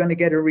ever you're going to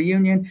get a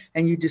reunion,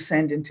 and you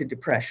descend into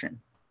depression.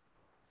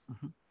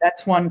 Mm-hmm.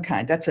 That's one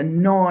kind. That's a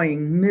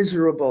gnawing,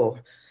 miserable,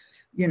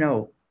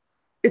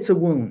 it's a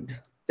wound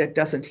that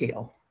doesn't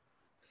heal.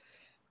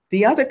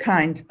 The other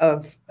kind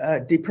of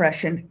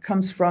depression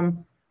comes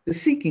from the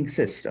seeking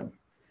system.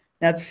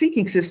 Now, the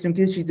seeking system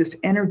gives you this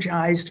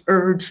energized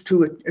urge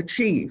to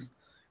achieve,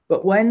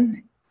 but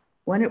when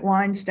it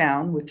winds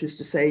down, which is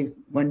to say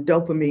when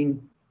dopamine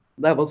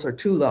levels are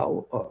too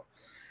low,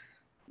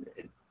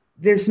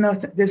 there's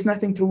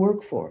nothing to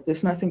work for.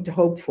 There's nothing to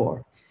hope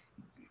for.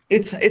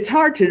 It's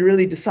hard to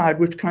really decide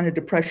which kind of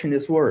depression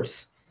is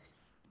worse,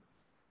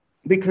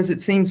 because it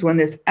seems when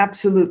there's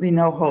absolutely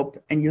no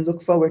hope and you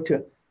look forward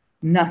to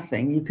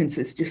nothing, you can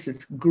see just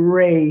this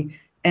gray,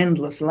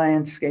 endless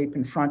landscape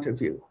in front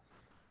of you.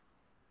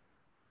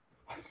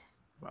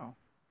 Wow,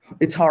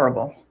 it's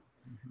horrible.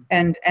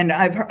 And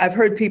I've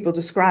heard people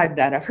describe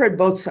that. I've heard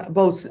both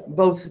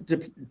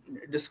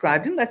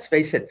described, and let's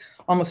face it,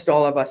 almost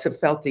all of us have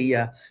felt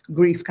the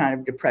grief kind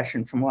of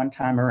depression from one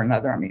time or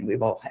another. I mean,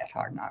 we've all had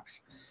hard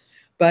knocks.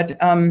 But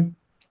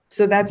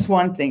so that's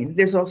one thing.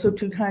 There's also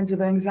 2 kinds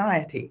of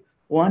anxiety.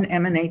 One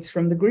emanates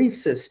from the grief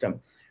system.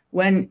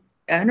 When,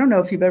 I don't know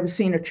if you've ever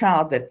seen a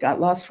child that got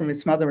lost from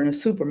his mother in a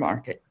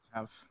supermarket.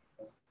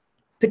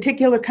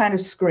 Particular kind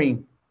of scream.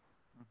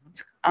 Mm-hmm.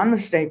 It's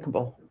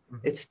unmistakable.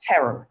 Mm-hmm. It's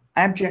terror.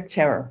 Abject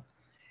terror.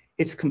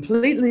 It's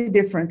completely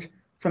different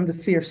from the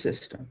fear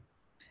system.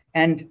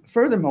 And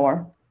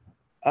furthermore,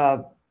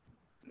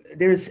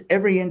 there's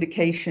every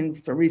indication,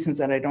 for reasons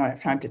that I don't have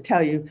time to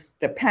tell you,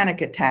 that panic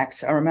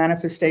attacks are a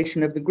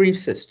manifestation of the grief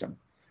system.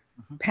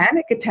 Mm-hmm.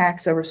 Panic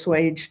attacks are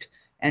assuaged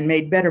and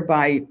made better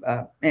by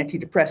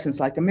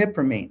antidepressants like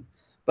imipramine.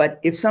 But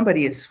if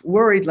somebody is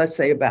worried, let's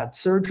say about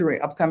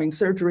surgery, upcoming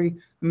surgery,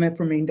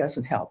 imipramine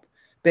doesn't help.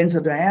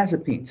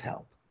 Benzodiazepines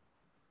help.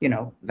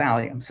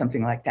 Valium,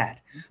 something like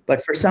that.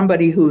 But for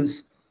somebody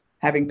who's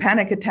having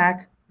panic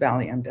attack,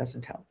 Valium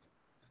doesn't help.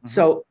 Mm-hmm.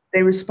 So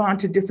They respond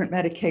to different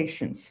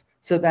medications.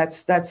 So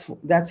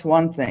that's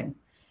one thing.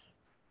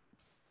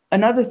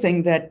 Another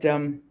thing that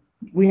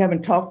we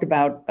haven't talked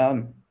about,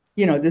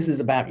 this is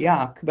about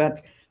Jaak,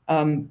 but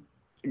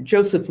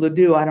Joseph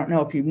Ledoux, I don't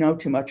know if you know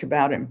too much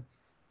about him.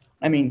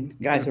 I mean,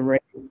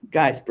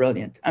 guy's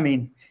brilliant. I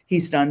mean,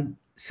 he's done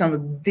some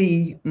of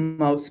the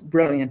most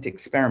brilliant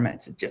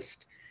experiments.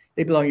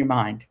 They blow your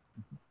mind.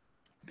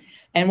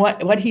 And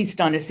what he's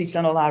done is he's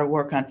done a lot of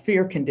work on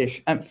fear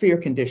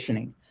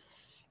conditioning.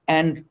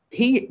 And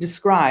he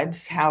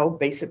describes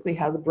basically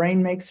how the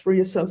brain makes free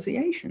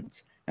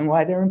associations and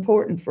why they're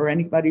important for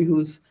anybody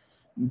who's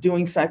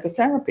doing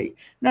psychotherapy.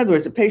 In other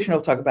words, a patient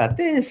will talk about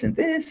this and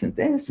this and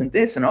this and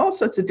this and all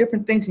sorts of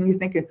different things. And you're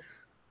thinking,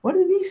 what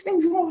do these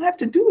things all have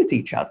to do with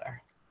each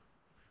other?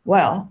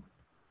 Well,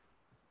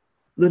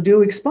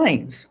 Ledoux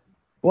explains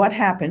what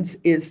happens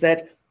is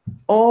that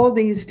all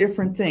these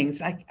different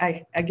things,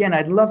 again,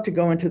 I'd love to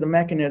go into the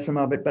mechanism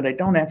of it, but I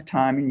don't have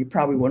time, and you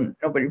probably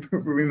nobody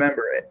would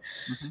remember it.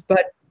 Mm-hmm.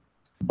 But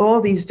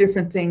all these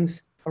different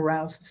things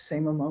arouse the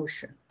same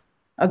emotion.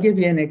 I'll give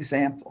you an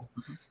example.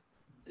 Mm-hmm.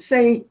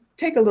 Say,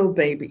 take a little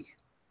baby.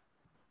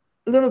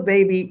 A little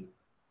baby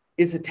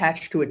is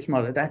attached to its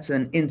mother. That's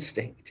an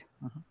instinct.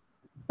 Mm-hmm.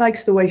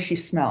 Likes the way she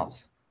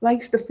smells,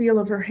 likes the feel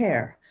of her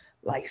hair,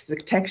 likes the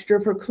texture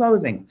of her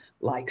clothing,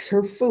 likes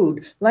her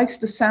food, likes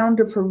the sound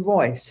of her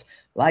voice,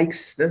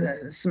 likes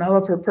the smell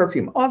of her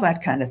perfume, all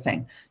that kind of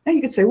thing. Now you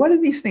could say, what are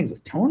these things? The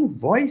tone of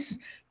voice,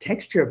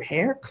 texture of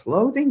hair,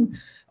 clothing,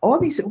 all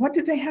these, what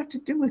do they have to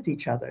do with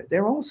each other?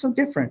 They're all so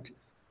different.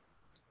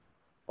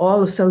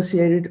 All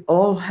associated,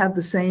 all have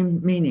the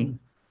same meaning,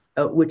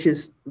 which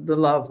is the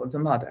love of the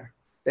mother.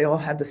 They all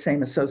have the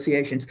same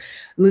associations.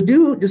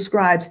 Ledoux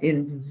describes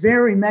in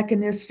very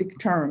mechanistic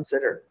terms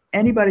that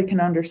anybody can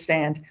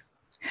understand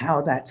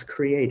how that's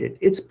created.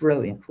 It's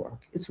brilliant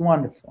work. It's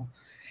wonderful.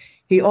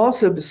 He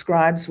also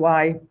describes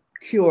why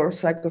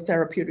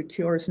psychotherapeutic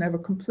cure is never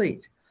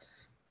complete.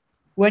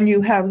 When you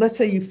have, let's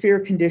say you fear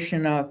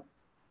condition a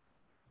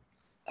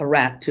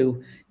rat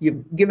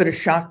you give it a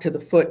shock to the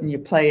foot and you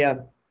play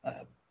a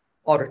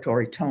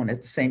auditory tone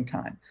at the same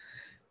time.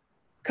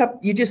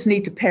 You just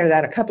need to pair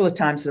that a couple of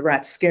times. The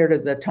rat's scared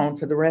of the tone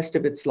for the rest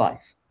of its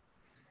life.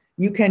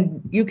 You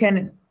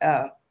can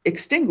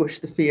extinguish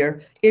the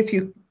fear if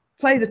you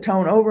play the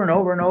tone over and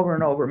over and over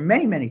and over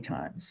many, many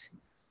times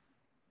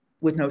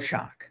with no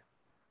shock.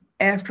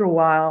 After a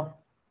while,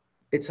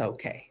 it's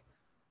okay.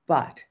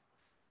 But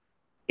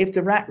if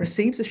the rat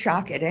receives a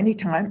shock at any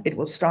time, it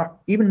will start,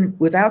 even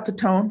without the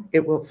tone,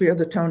 it will fear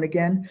the tone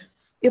again.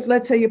 If,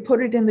 let's say, you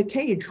put it in the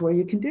cage where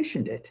you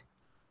conditioned it,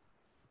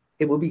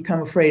 it will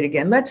become afraid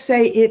again. Let's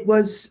say it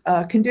was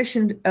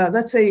conditioned,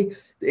 let's say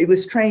it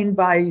was trained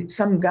by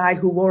some guy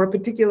who wore a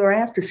particular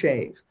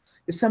aftershave.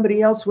 If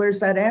somebody else wears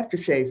that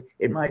aftershave,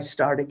 it might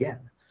start again.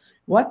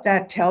 What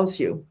that tells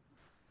you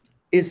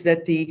is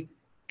that the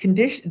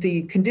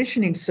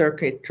conditioning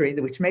circuitry,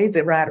 which made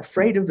the rat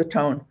afraid of the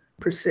tone,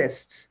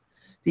 persists.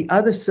 The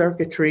other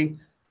circuitry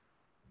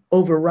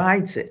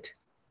overrides it,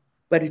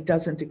 but it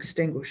doesn't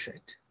extinguish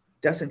it,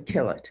 doesn't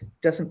kill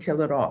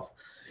it off.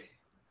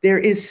 There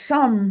is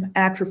some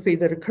atrophy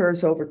that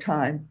occurs over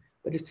time,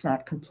 but it's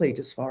not complete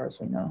as far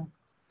as we know.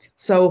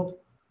 So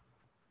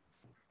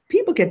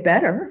people get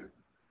better.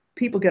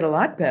 People get a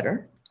lot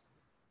better,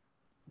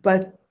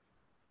 but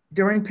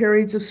during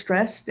periods of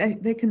stress,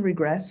 they can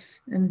regress.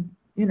 And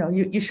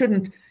you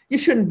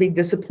shouldn't be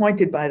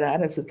disappointed by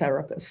that as a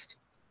therapist.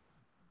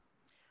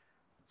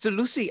 So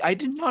Lucy, I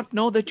did not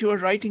know that you were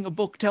writing a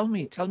book. Tell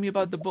me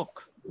about the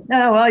book.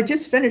 No, well, I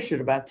just finished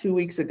it about 2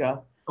 weeks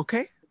ago.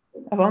 Okay.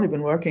 I've only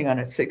been working on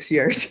it 6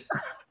 years.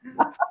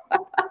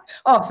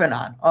 off and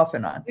on.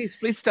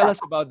 Please tell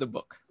us about the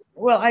book.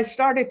 Well, I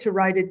started to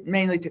write it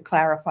mainly to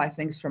clarify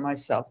things for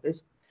myself.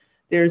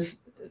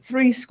 There's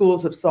 3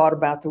 schools of thought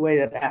about the way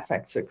that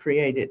affects are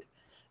created,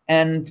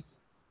 and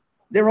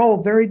they're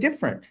all very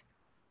different,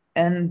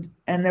 and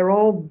they're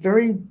all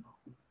very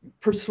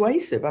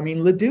persuasive. I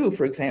mean, Ledoux,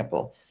 for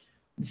example,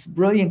 this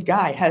brilliant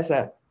guy, has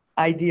an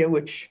idea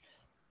which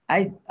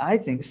I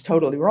think is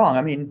totally wrong.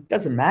 I mean, it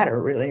doesn't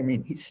matter really. I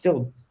mean, he's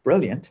still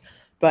brilliant,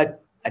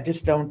 but I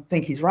just don't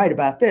think he's right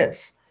about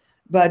this.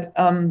 But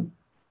so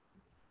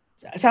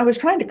I was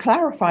trying to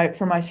clarify it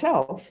for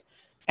myself,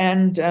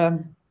 and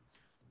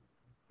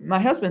my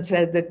husband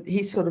said that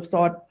he sort of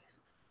thought,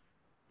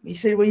 he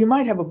said, well, you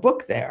might have a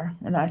book there.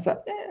 And I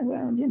thought,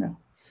 well,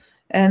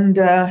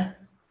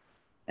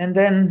 and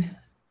then,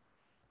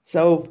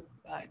 so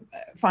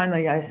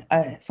finally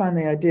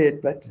I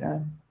did, but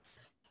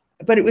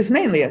it was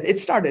mainly, it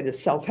started as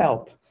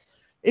self-help.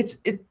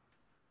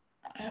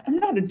 I'm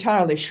not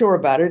entirely sure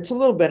about it. It's a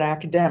little bit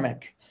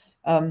academic.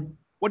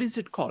 What is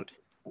it called?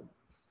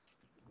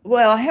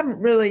 Well,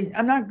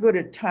 I'm not good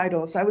at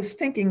titles. I was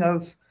thinking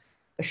of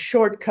a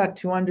shortcut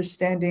to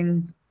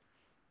understanding.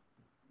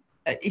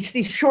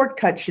 These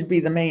shortcuts should be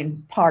the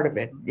main part of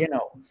it,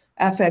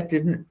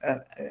 affective,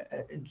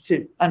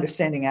 to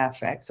understanding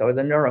affects, or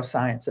the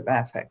neuroscience of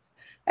affects.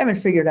 I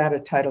haven't figured out a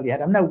title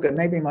yet. I'm no good.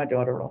 Maybe my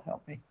daughter will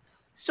help me.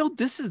 So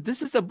this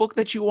is the book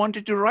that you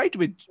wanted to write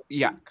with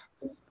Jaak.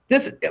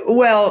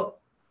 Well,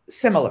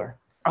 similar.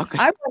 Okay.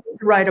 I wanted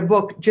to write a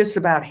book just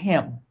about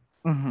him,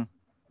 Mm-hmm.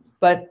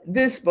 but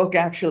this book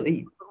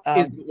actually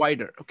Is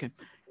wider. Okay.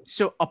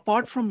 So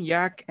apart from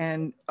Jaak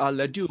and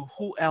Ledoux,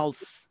 who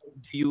else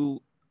do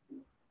you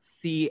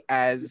see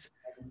as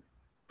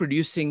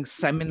producing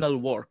seminal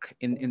work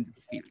in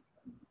this field?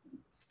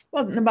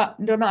 well,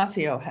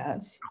 Damasio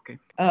has. Okay.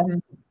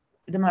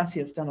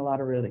 Damasio's done a lot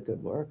of really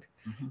good work.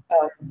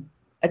 Mm-hmm.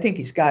 I think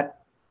he's got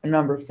a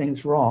number of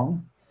things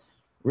wrong,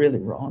 really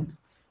wrong.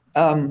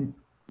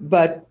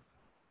 But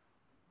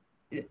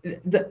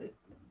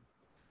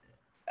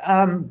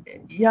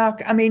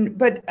Jaak, I mean,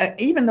 but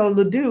even though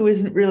Ledoux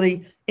isn't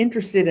really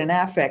interested in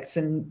affects,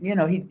 and you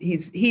know,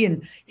 he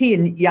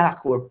and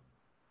Jaak were,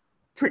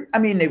 I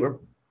mean,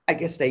 I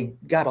guess they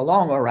got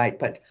along all right,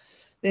 but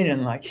they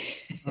didn't like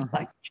each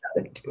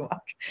other too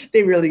much.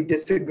 They really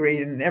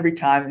disagreed, and every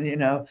time, you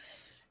know,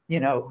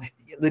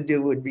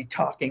 Ledoux would be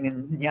talking,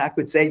 and Jaak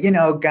would say, you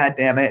know, God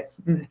damn it,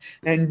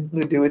 and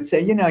Ledoux would say,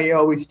 you know, you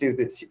always do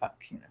this,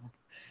 Jaak, you know,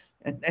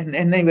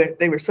 and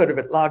they were sort of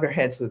at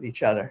loggerheads with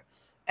each other.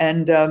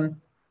 And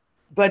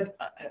but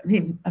I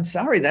mean, I'm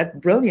sorry,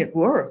 that brilliant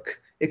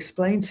work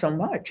explains so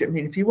much. I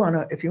mean, if you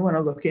want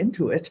to look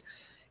into it,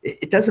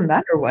 it doesn't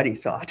matter what he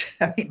thought.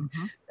 I mean,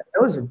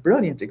 those are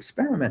brilliant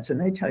experiments, and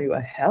they tell you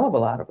a hell of a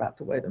lot about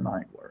the way the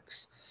mind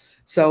works.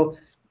 So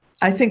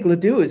I think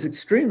Ledoux is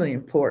extremely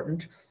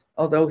important,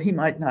 although he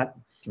might not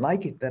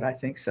like it that I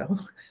think so.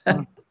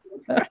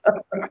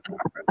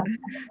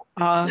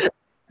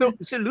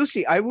 So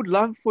Lucy, I would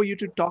love for you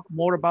to talk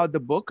more about the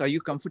book. Are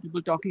you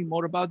comfortable talking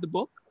more about the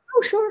book?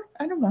 Oh, sure,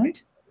 I don't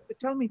mind.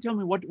 Tell me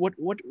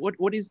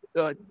what is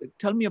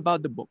tell me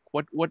about the book.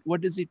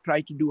 What does it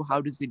try to do?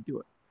 How does it do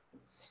it?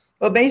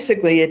 Well,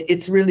 basically,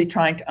 it's really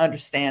trying to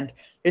understand.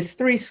 There's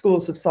three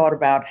schools of thought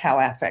about how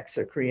affects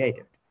are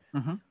created.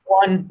 Mm-hmm.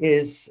 One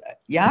is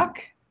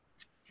Jaak,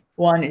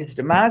 one is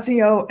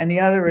Damasio, and the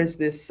other is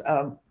this.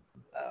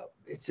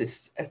 It's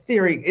this a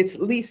theory. It's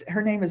Lisa.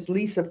 Her name is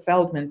Lisa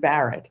Feldman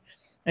Barrett,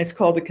 and it's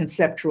called the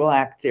conceptual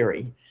act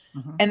theory.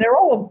 Mm-hmm. And they're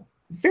all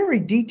very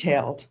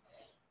detailed,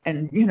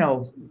 and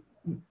you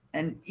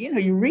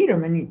read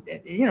them, and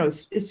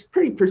it's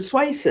pretty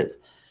persuasive.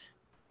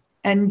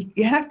 And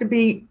you have to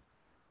be.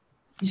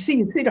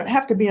 You don't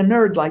have to be a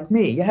nerd like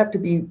me. You have to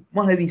be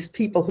one of these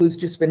people who's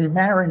just been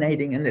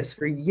marinating in this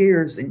for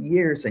years and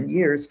years and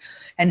years,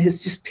 and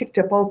has just picked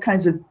up all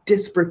kinds of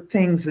disparate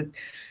things that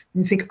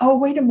you think, oh,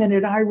 wait a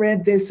minute, I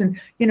read this.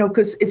 And,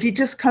 because if you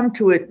just come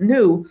to it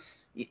new,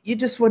 you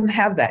just wouldn't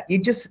have that. You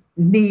just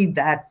need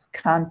that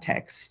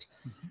context.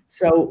 Mm-hmm.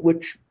 So,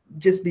 which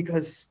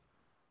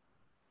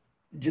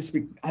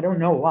I don't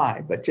know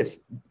why, but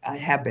I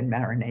have been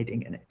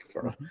marinating in it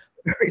for a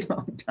very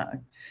long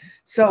time.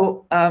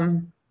 So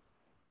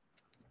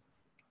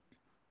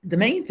the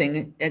main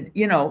thing,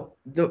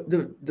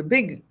 the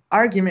big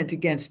argument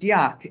against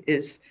Jaak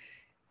is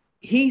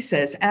he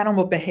says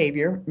animal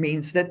behavior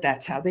means that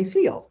that's how they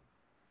feel.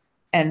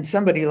 And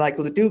somebody like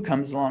Ledoux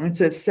comes along and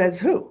says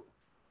who?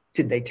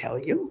 Did they tell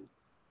you?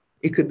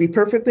 It could be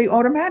perfectly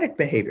automatic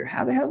behavior.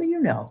 How the hell do you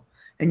know?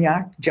 And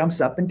Jaak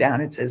jumps up and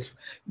down and says,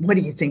 what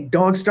do you think?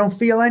 Dogs don't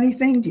feel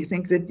anything? Do you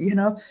think that,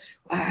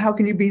 how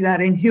can you be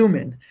that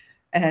inhuman?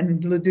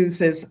 And Ledoux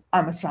says,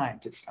 I'm a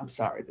scientist. I'm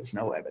sorry, there's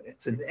no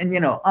evidence. And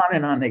on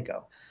and on they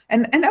go.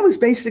 And that was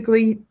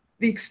basically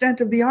the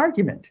extent of the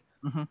argument.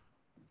 Mm-hmm.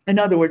 In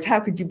other words,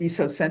 how could you be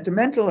so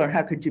sentimental, or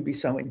how could you be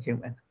so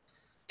inhuman?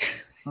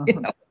 Mm-hmm.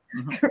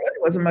 There really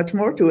wasn't much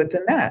more to it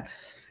than that.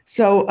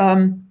 So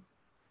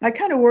I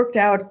kind of worked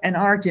out an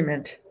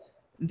argument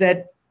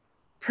that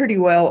pretty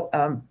well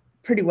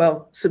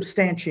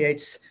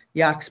substantiates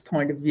Jaak's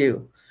point of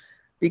view,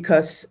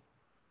 because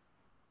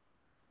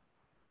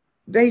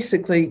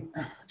basically,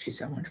 I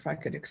wonder if I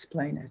could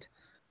explain it.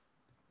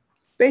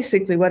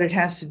 Basically, what it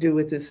has to do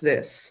with is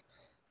this.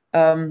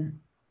 Animals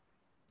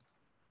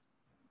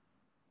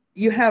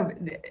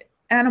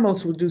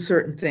will do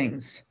certain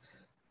things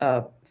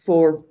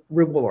for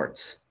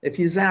rewards. If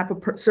you zap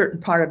a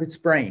certain part of its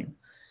brain,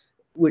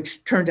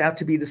 which turned out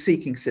to be the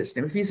seeking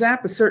system. If you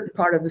zap a certain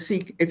part of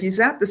if you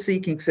zap the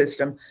seeking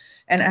system,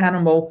 an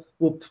animal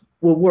will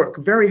work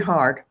very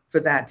hard for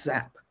that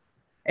zap.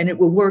 And it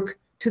will work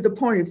to the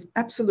point of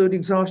absolute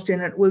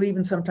exhaustion, and it will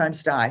even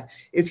sometimes die.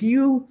 If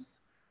you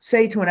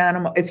say to an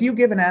animal, if you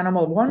give an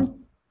animal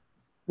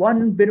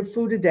one bit of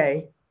food a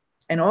day,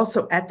 and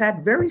also at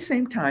that very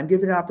same time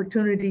give it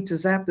opportunity to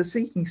zap the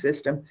seeking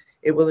system,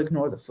 it will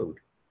ignore the food.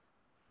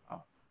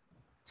 Oh.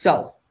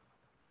 So,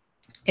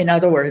 in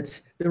other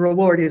words, the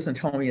reward isn't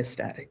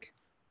homeostatic.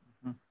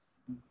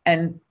 Mm-hmm.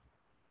 And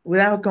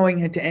without going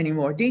into any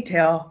more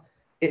detail,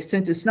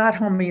 since it's not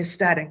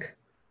homeostatic,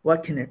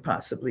 what can it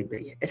possibly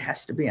be? It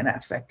has to be an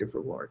affective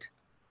reward.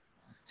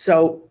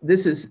 So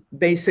this is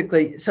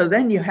basically, so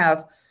then you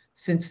have,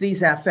 since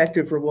these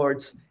affective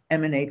rewards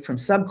emanate from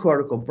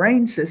subcortical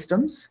brain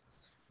systems,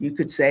 you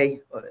could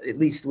say, at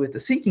least with the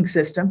seeking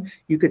system,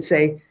 you could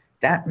say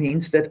that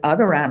means that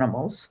other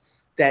animals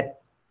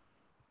that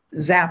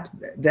zap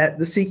that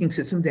the seeking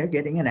system, they're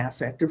getting an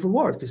affective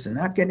reward because they're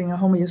not getting a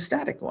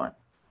homeostatic one.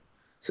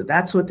 So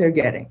that's what they're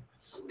getting.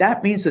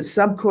 That means that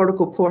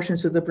subcortical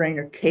portions of the brain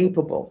are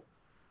capable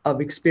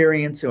of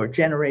experience or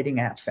generating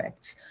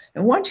affects.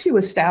 And once you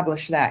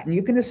establish that, and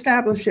you can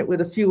establish it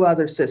with a few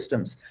other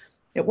systems,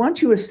 that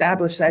once you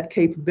establish that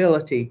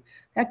capability,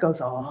 that goes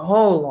a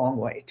whole long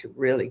way to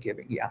really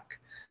giving Jaak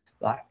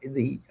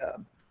the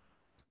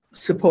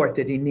support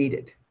that he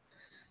needed.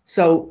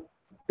 So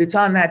it's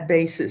on that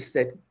basis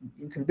that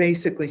you can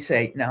basically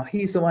say, now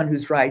he's the one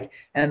who's right,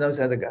 and those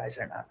other guys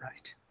are not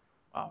right.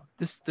 Wow,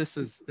 this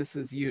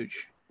is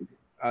huge.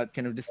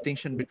 Kind of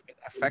distinction between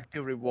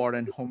affective reward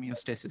and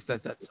homeostasis.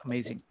 That's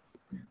amazing.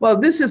 Well,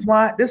 this is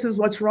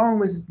what's wrong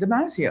with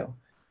Damasio.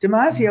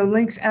 Damasio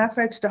links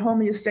affects to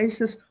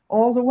homeostasis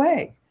all the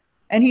way.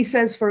 And he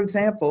says, for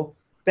example,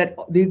 that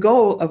the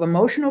goal of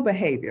emotional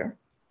behavior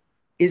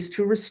is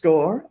to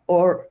restore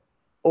or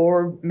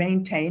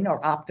maintain or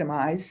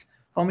optimize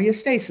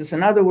homeostasis.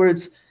 In other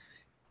words,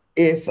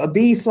 if a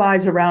bee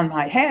flies around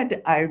my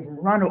head, I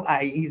run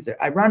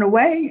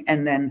away,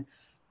 and then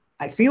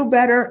I feel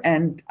better,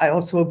 and I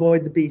also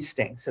avoid the bee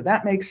sting. So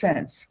that makes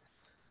sense.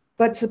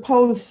 But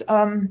suppose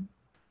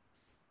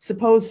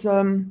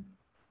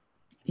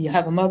you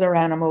have a mother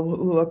animal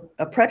who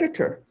a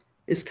predator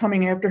is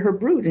coming after her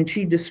brood, and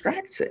she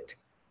distracts it,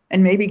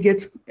 and maybe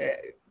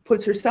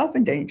puts herself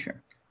in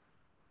danger.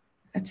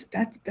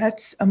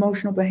 That's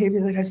emotional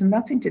behavior that has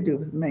nothing to do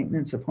with the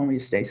maintenance of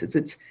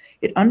homeostasis.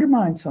 It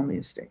undermines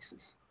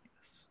homeostasis.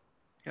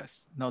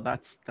 Yes. No,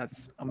 that's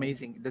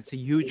amazing. That's a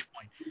huge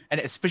point. And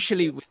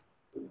especially with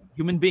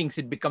human beings,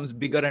 it becomes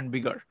bigger and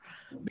bigger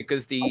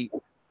because the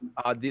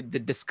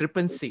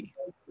discrepancy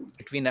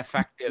between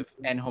affective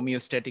and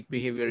homeostatic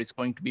behavior is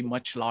going to be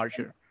much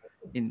larger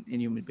in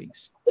human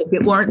beings. If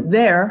it weren't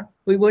there,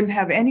 we wouldn't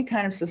have any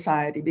kind of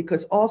society,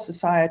 because all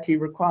society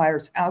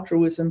requires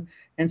altruism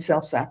and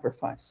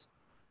self-sacrifice.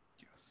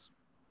 Yes,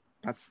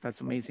 that's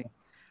amazing.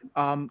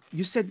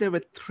 You said there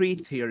were three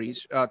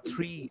theories,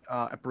 three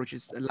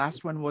approaches. The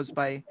last one was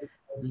by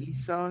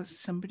Lisa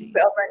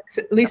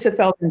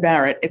Feldman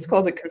Barrett. It's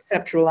called the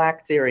conceptual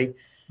act theory.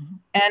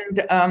 Mm-hmm.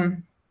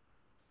 And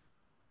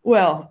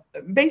well,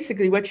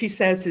 basically what she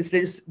says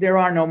is there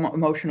are no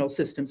emotional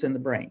systems in the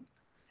brain.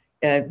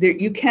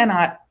 You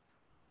cannot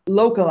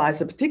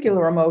localize a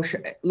particular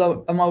emotion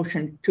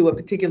to a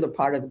particular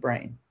part of the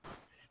brain.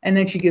 And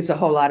then she gives a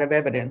whole lot of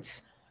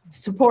evidence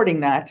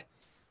supporting that.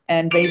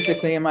 And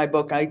basically in my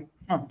book, I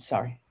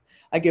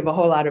give a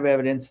whole lot of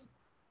evidence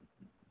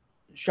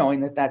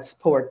showing that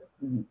support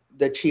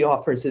that she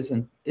offers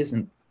isn't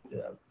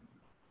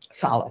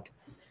solid.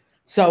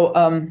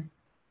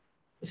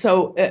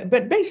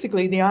 But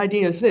basically the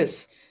idea is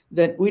this,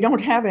 that we don't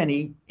have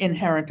any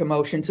inherent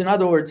emotions. In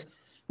other words,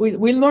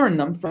 we learn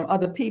them from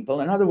other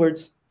people. In other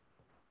words,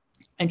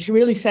 and she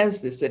really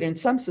says this, that in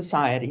some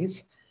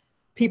societies,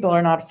 people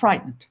are not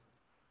frightened.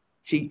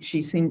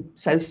 She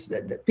says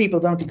that people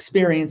don't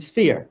experience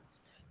fear,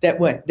 that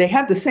when they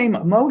have the same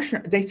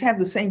emotion, they have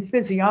the same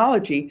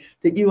physiology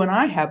that you and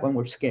I have when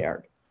we're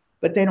scared,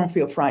 but they don't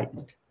feel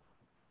frightened.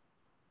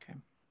 Okay.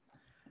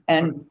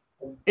 And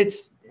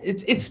it's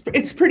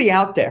pretty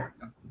out there.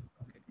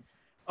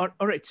 Okay.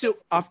 All right. So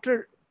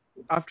after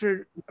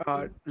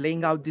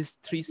laying out these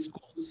three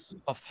schools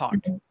of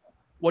thought,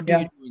 what do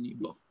you do in your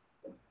book?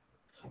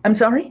 I'm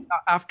sorry?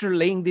 After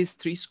laying these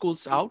three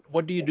schools out,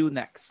 what do you do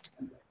next?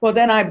 Well,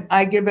 then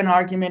I give an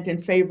argument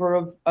in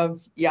favor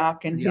of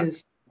Jaak and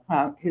his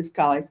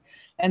colleagues.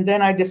 And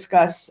then I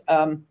discuss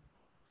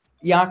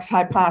Jaak's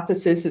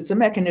hypothesis. It's a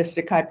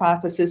mechanistic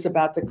hypothesis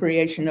about the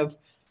creation of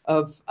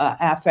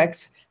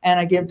affects. And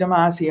I give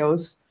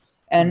Damasio's.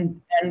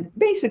 And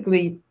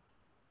basically,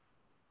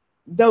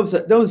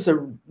 those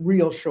are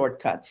real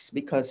shortcuts,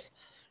 because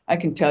I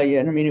can tell you,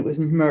 and I mean, it was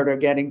murder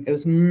getting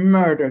those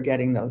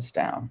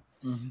down.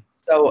 Mm-hmm.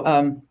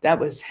 So that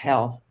was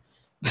hell.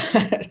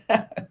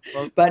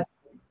 But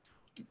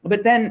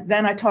then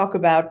I talk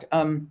about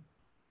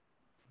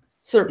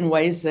certain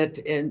ways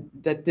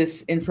that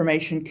this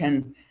information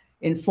can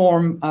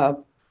inform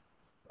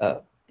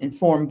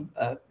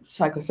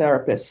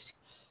psychotherapists,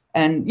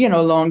 and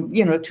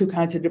two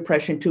kinds of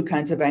depression, two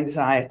kinds of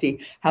anxiety,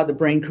 how the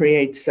brain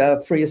creates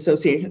free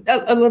association,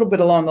 a little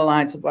bit along the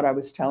lines of what I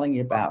was telling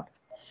you about.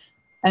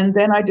 And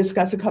then I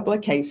discuss a couple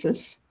of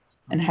cases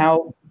and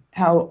how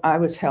I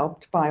was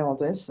helped by all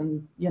this,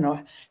 and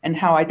and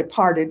how I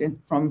departed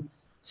from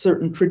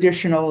certain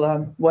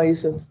traditional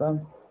ways of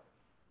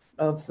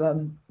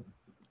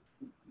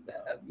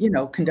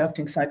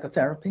conducting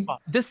psychotherapy.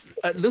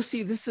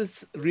 Lucy, this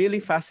is really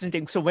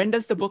fascinating. So when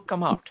does the book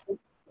come out?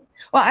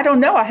 Well, I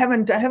don't know. I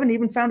haven't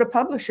even found a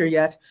publisher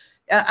yet.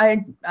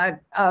 I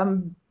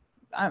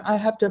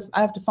have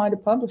to find a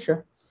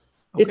publisher.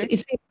 Okay.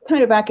 It's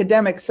kind of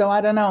academic, so I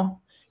don't know.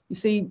 You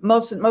see,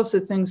 most of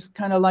the things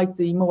kind of like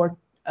the more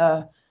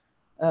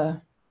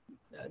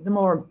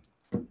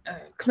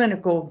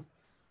clinical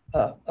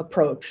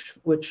approach,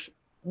 which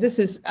this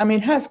is, I mean,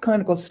 it has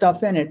clinical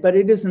stuff in it, but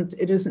it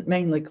isn't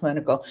mainly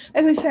clinical.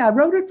 As I say, I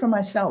wrote it for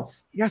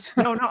myself. Yes.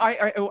 No, no,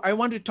 I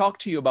want to talk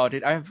to you about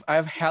it.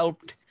 I've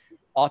helped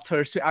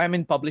authors. I'm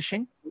in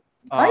publishing.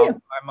 Are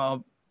you?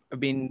 I've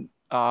been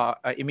an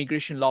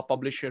immigration law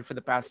publisher for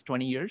the past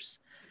 20 years.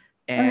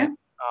 Okay. And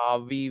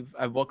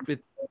I've worked with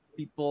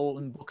people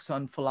in books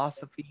on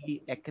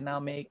philosophy,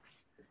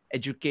 economics,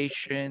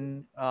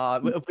 education,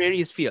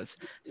 various fields.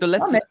 So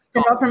Well, maybe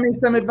you can offer me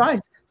some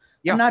advice.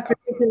 Yeah, I'm not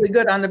absolutely. particularly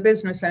good on the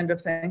business end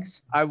of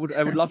things. I would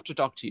love to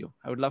talk to you.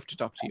 I would love to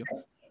talk to you.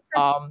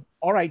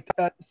 All right.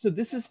 So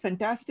this is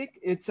fantastic.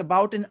 It's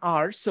about an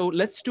hour. So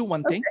let's do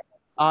one thing.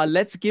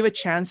 Let's give a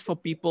chance for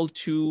people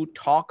to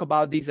talk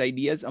about these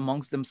ideas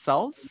amongst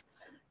themselves,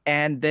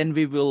 and then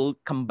we will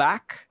come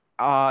back.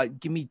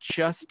 Give me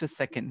just a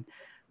second.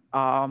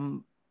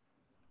 So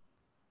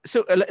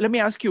let me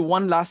ask you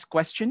one last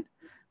question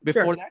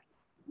before that.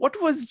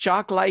 What was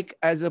Jaak like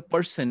as a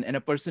person and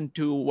a person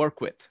to work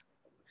with?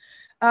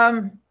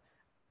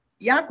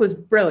 Jaak was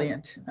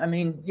brilliant. I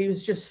mean, he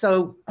was just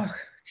so,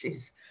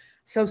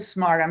 so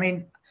smart. I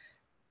mean,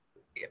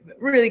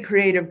 really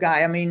creative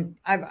guy. I mean,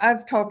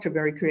 I've talked to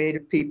very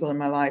creative people in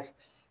my life,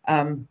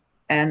 and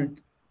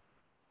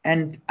I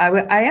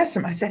asked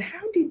him. I said,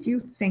 "How did you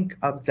think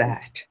of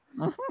that?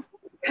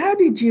 How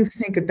did you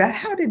think of that?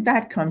 How did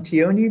that come to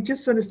you?" And he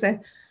just sort of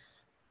said,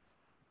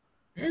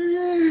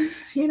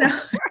 you know.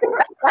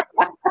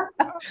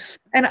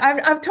 And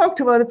I've talked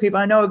to other people.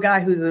 I know a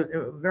guy who's a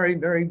very,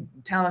 very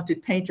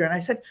talented painter, and I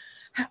said,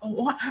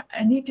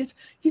 and you just,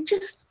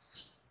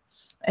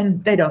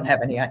 and they don't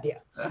have any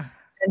idea.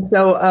 And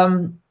so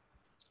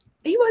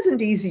he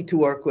wasn't easy to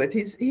work with.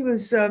 He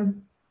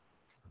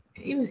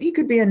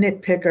could be a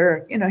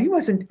nitpicker. You know, he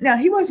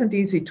wasn't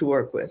easy to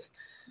work with.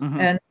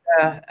 And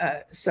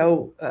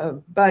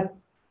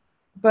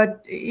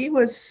but he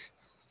was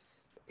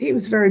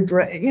very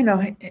brave. You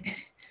know,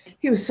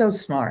 he was so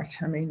smart.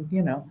 I mean,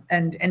 you know,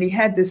 and he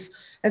had this,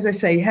 as I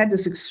say, he had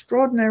this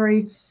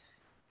extraordinary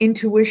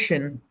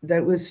intuition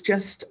that was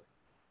just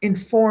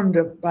informed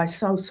by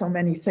so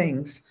many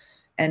things,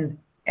 and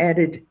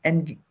added,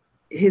 and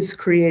his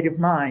creative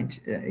mind.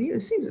 He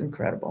was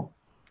incredible.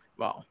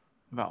 Wow.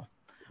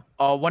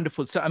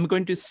 Wonderful. So I'm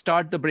going to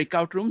start the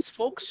breakout rooms,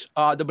 folks.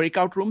 The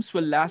breakout rooms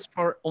will last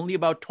for only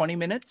about 20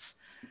 minutes.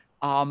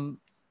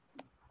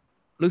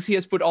 Lucy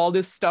has put all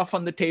this stuff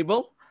on the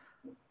table.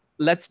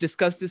 Let's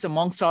discuss this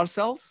amongst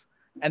ourselves.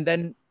 And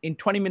then in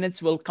 20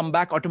 minutes, we'll come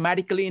back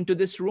automatically into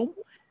this room.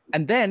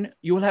 And then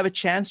you will have a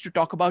chance to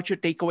talk about your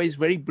takeaways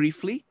very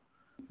briefly,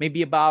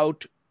 maybe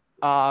about,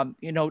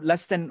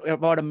 less than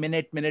about a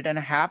minute and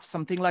a half,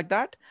 something like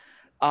that.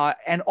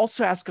 And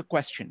also ask a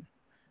question.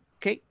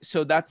 Okay,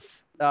 so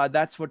that's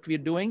what we're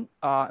doing.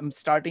 I'm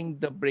starting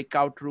the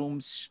breakout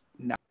rooms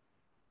now.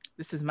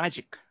 This is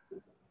magic.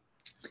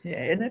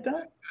 Yeah, isn't it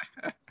that?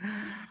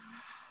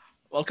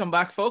 Welcome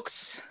back,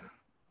 folks.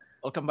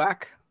 Welcome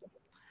back.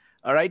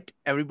 All right,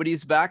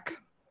 everybody's back.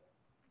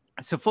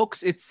 So,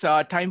 folks, it's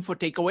time for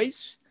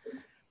takeaways.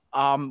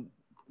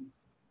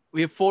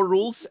 We have 4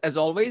 rules, as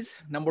always.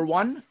 Number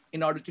 1,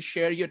 in order to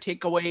share your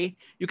takeaway,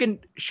 you can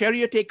share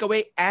your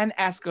takeaway and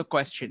ask a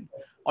question,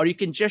 or you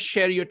can just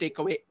share your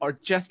takeaway or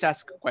just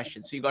ask a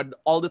question. So you got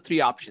all the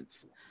 3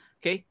 options.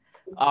 Okay.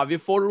 We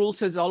have 4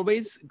 rules, as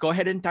always. Go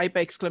ahead and type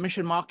an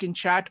exclamation mark in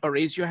chat or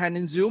raise your hand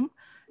in Zoom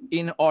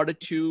in order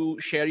to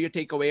share your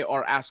takeaway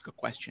or ask a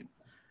question.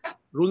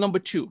 Rule number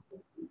 2,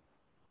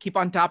 keep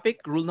on topic.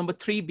 Rule number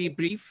 3, be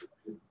brief.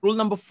 Rule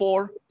number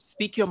 4,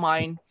 speak your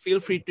mind. Feel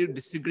free to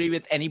disagree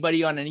with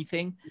anybody on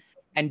anything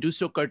and do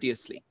so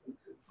courteously.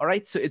 All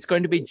right, so it's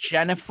going to be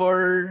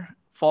Jennifer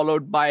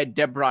followed by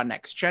Deborah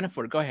next.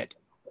 Jennifer, go ahead.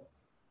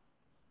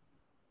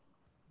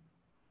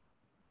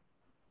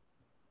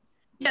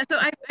 Yeah, so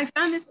I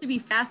found this to be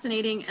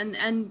fascinating.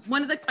 And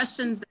one of the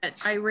questions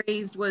that I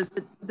raised was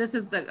that this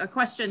is a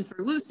question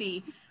for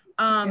Lucy.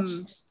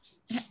 I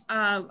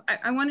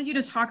wanted you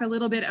to talk a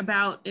little bit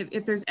about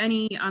if there's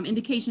any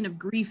indication of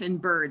grief in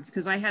birds,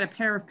 because I had a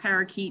pair of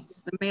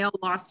parakeets. The male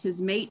lost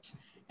his mate,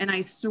 and I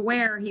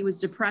swear he was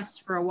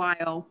depressed for a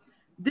while.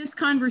 This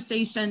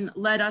conversation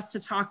led us to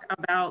talk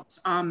about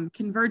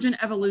convergent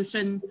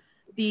evolution,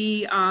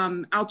 the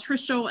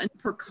altricial and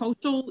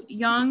precocial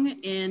young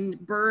in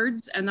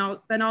birds, and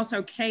then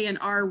also K and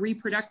R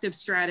reproductive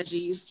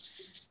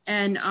strategies.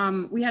 And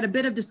we had a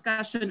bit of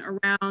discussion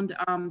around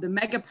the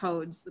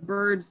megapodes, the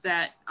birds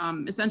that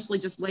essentially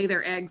just lay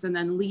their eggs and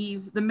then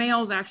leave. The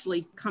males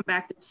actually come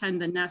back to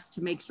tend the nest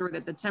to make sure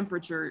that the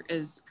temperature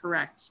is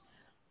correct.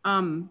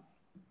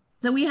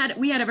 So we had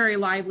a very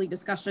lively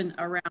discussion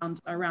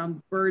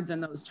around birds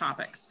and those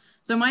topics.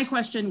 So my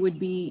question would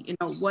be,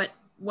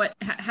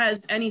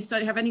 have any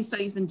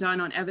studies been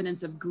done on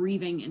evidence of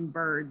grieving in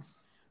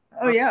birds?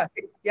 Oh yeah,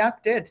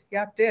 Jaak did.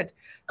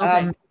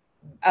 Okay.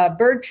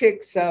 Bird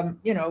chicks,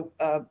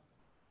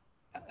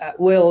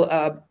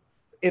 will,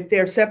 if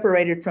they're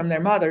separated from their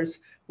mothers,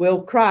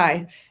 will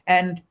cry.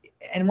 And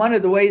one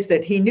of the ways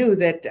that he knew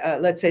that,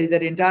 let's say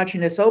that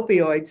endogenous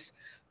opioids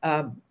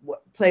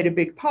played a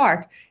big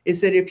part,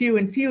 is that if you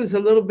infuse a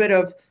little bit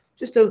of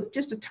just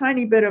a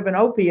tiny bit of an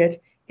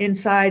opiate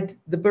inside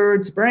the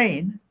bird's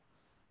brain,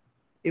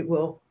 it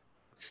will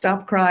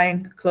stop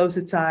crying, close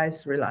its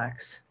eyes,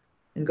 relax,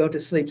 and go to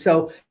sleep.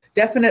 So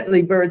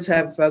definitely birds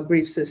have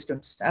grief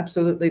systems.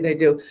 Absolutely they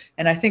do.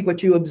 And I think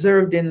what you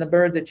observed in the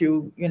bird that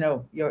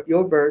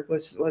your bird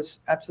was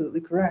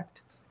absolutely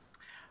correct.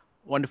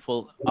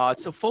 Wonderful.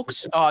 So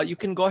folks, you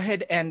can go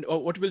ahead and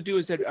what we'll do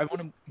is that I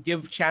want to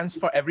give chance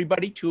for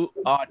everybody to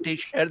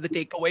share the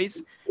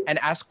takeaways and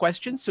ask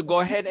questions. So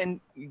go ahead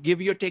and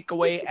give your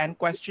takeaway and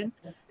question,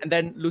 and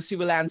then Lucy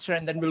will answer,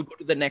 and then we'll go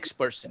to the next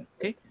person.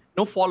 Okay.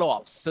 No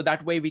follow-ups. So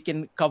that way we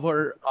can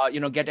cover,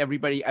 get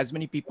everybody, as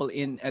many people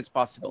in as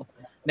possible.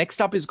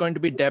 Next up is going to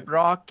be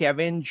Deborah,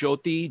 Kevin,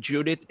 Jyoti,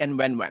 Judith, and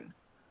Wen.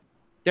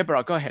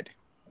 Deborah, go ahead.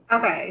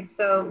 Okay,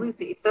 so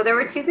Lucy, so there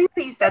were two things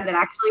that you said that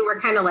actually were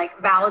kind of like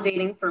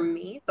validating for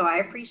me. So I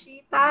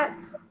appreciate that.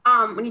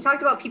 When you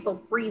talked about people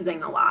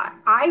freezing a lot,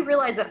 I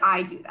realize that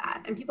I do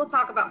that. And people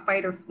talk about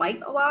fight or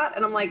flight a lot.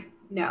 And I'm like,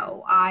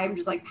 no, I'm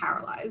just like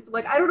paralyzed.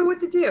 Like, I don't know what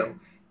to do.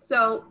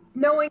 So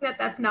knowing that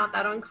that's not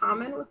that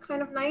uncommon was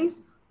kind of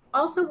nice.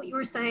 Also, what you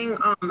were saying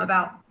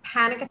about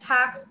panic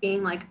attacks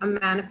being like a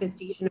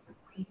manifestation of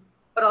grief,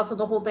 but also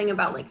the whole thing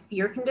about like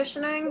fear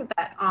conditioning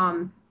that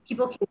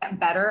people can get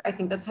better. I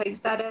think that's how you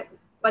said it,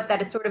 but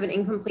that it's sort of an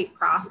incomplete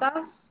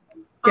process.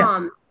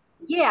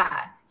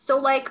 Yeah. So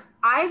like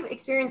I've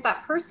experienced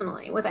that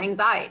personally with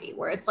anxiety,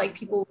 where it's like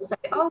people will say,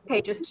 oh,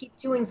 okay, just keep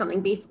doing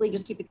something. Basically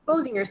just keep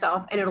exposing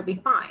yourself and it'll be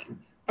fine.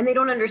 And they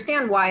don't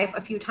understand why if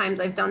a few times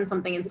I've done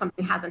something and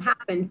something hasn't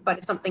happened, but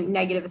if something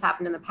negative has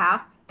happened in the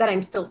past, that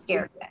I'm still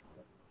scared of it.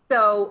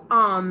 So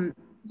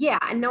yeah,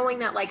 and knowing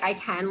that like I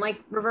can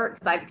like revert,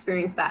 because I've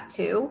experienced that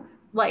too,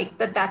 like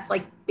that's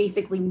like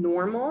basically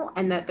normal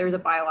and that there's a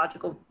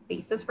biological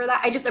basis for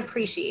that. I just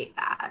appreciate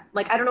that.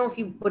 Like, I don't know if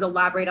you would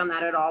elaborate on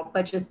that at all,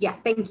 but just, yeah,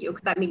 thank you.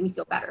 Cause that made me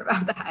feel better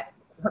about that.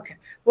 Okay.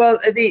 Well,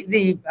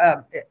 the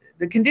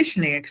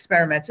conditioning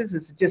experiments, this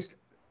is just,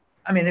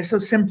 I mean, they're so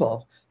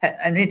simple,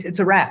 and it's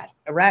a rat.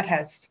 A rat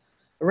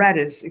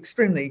is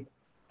extremely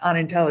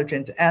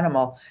unintelligent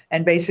animal,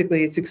 and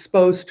basically it's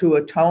exposed to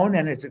a tone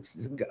and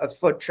it's a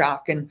foot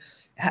shock, and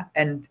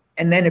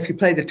then if you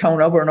play the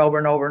tone over and over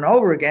and over and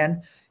over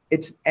again,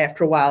 it's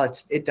after a while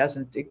it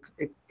doesn't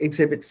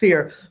exhibit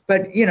fear.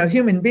 But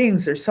human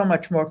beings are so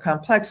much more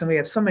complex, and we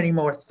have so many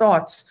more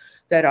thoughts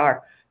that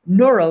are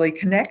neurally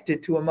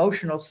connected to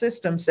emotional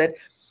systems, that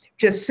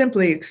just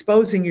simply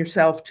exposing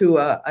yourself to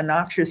a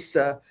noxious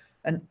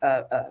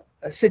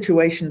a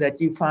situation that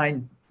you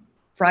find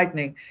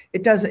frightening,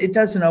 it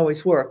doesn't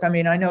always work. I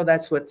mean, I know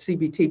that's what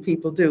CBT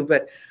people do,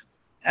 but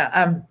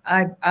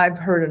I've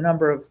heard a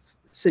number of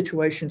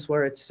situations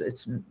where it's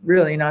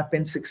really not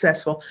been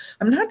successful.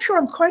 I'm not sure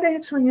I'm quite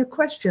answering your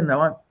question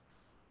though.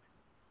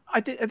 I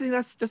think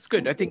that's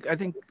good. I think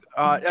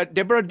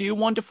Deborah, do you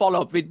want to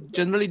follow up? We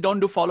generally don't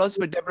do follow-ups,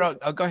 but Deborah,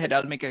 go ahead.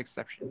 I'll make an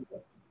exception.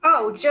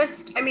 Oh,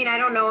 just, I mean, I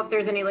don't know if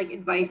there's any like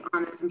advice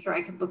on this. I'm sure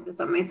I could look this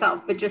up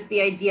myself, but just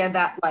the idea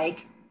that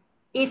like,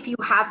 if you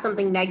have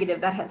something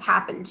negative that has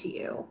happened to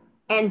you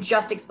and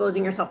just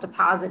exposing yourself to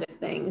positive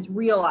things,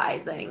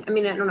 realizing, I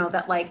mean, I don't know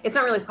that like, it's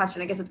not really a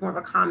question. I guess it's more of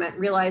a comment,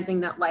 realizing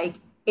that like,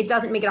 it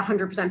doesn't make it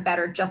 100%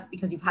 better just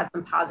because you've had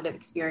some positive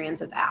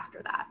experiences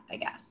after that, I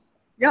guess.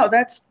 Yeah,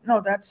 that's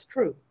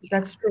true. Yeah.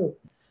 That's true.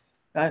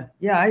 I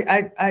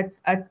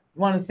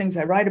one of the things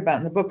I write about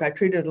in the book, I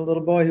treated a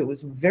little boy who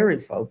was very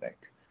phobic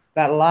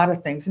about a lot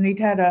of things.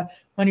 And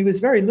when he was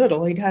very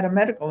little, he'd had a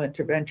medical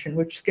intervention,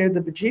 which scared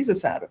the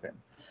bejesus out of him.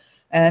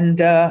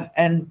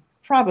 And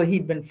probably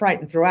he'd been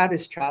frightened throughout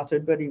his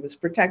childhood, but he was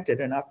protected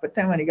enough. But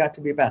then when he got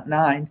to be about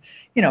 9,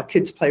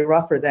 kids play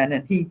rougher then,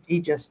 and he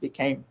just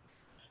became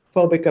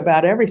phobic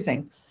about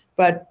everything.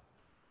 But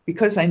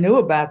because I knew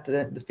about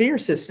the fear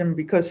system,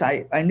 because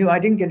I knew I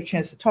didn't get a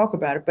chance to talk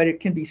about it, but it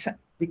can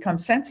become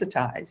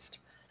sensitized.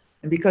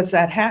 And because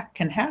that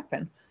can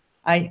happen,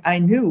 I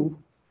knew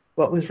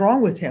what was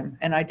wrong with him.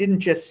 And I didn't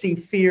just see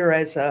fear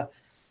as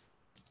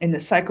in the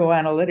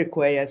psychoanalytic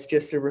way, as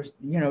just a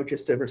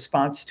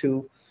response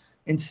to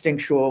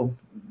instinctual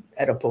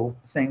Oedipal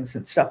things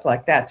and stuff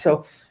like that.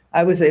 So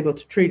I was able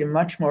to treat him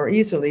much more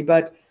easily.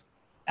 But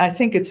I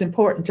think it's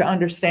important to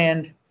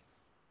understand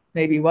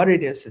maybe what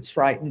it is that's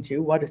frightened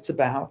you, what it's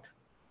about,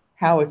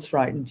 how it's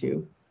frightened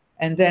you.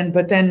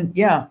 But then,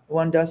 yeah,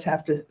 one does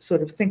have to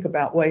sort of think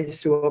about ways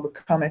to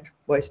overcome it,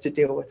 ways to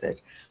deal with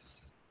it,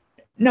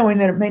 knowing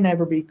that it may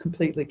never be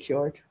completely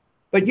cured.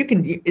 But you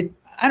can,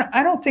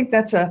 I don't think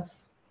that's a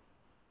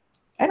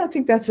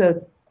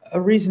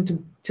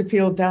reason to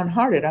feel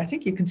downhearted. I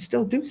think you can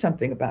still do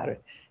something about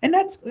it. And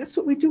that's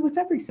what we do with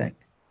everything.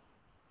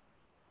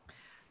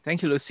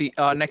 Thank you, Lucy.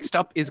 Next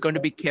up is going to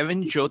be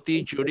Kevin,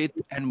 Jyoti, Judith,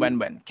 and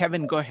Wen.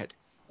 Kevin, go ahead.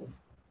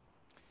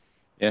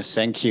 Yes,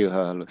 thank you,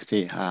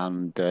 Lucy.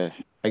 And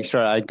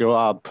actually, I grew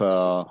up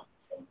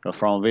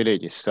from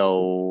village,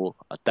 so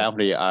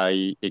definitely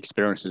I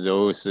experienced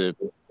those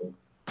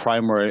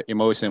primary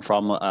emotion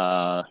from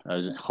a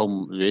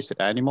home-raised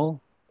animal.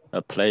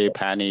 play,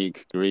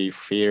 panic, grief,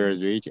 fear,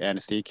 rage,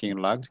 and seeking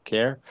love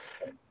care.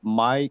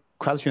 My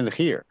question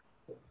here,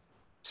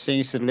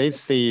 since let's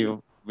say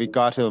we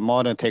got a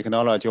modern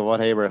technology or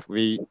whatever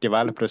we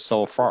developed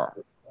so far,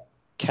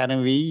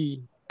 can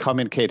we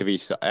communicate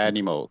with the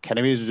animal?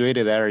 Can we read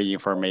their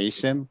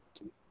information?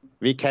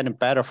 We can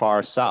better for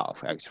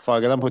ourselves. For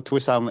example,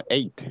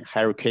 2008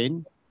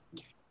 hurricane.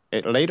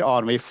 Later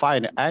on, we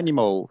find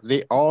animal,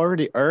 they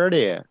already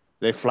earlier,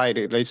 they fly,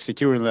 let's see,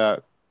 during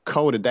the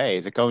cold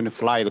days, they're going to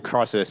fly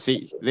across the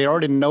sea. They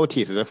already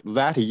noticed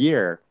that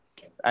year,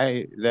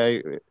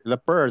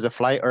 the birds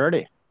fly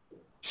early.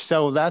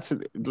 So that's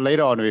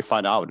later on we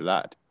find out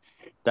that.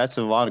 That's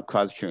one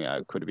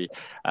question could be.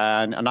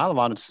 And another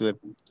one is,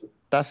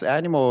 does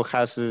animal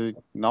has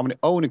normally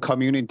own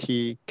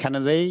community?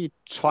 Can they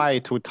try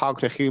to talk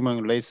to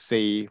human, let's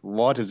say,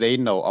 what they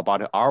know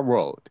about our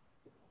world?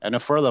 And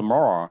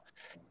furthermore,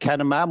 can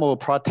a mammal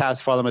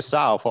protest for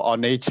themselves or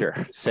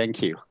nature?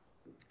 Thank you.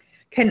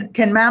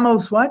 Can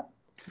mammals what?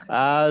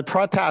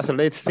 Protest,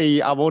 let's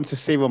say I want to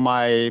save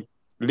my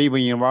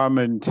living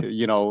environment,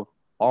 you know,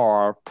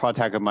 or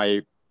protect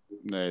my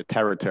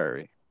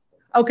territory.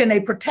 Oh, can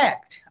they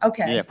protect?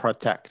 Okay. Yeah,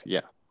 protect,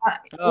 yeah.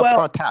 Well,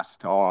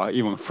 protest or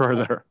even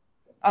further.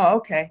 Oh,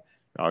 okay.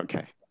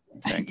 Okay,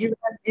 thank you.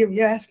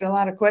 You asked a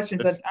lot of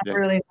questions that I'm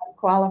really not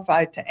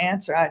qualified to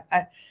answer.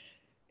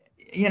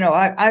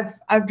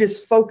 I've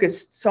just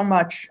focused so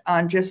much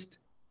on just,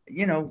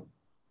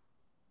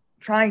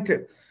 trying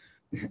to,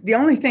 the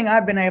only thing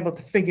I've been able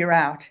to figure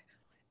out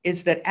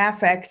is that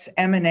affects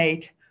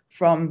emanate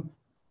from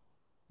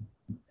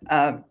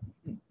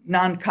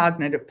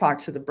non-cognitive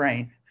parts of the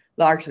brain,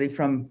 largely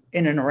from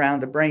in and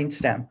around the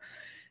brainstem.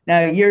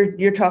 Now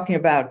you're talking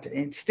about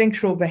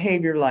instinctual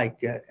behavior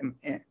like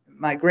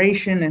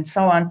migration and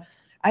so on.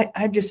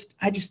 I just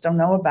don't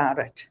know about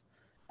it.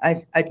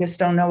 I just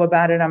don't know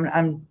about it.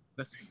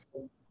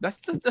 That's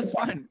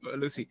fine,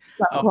 Lucy.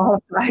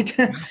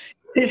 Qualified.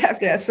 You'd have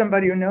to ask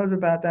somebody who knows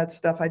about that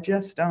stuff. I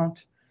just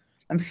don't.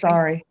 I'm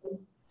sorry.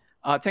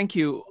 Thank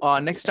you.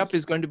 Next up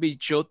is going to be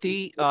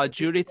Jyoti,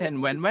 Judith, and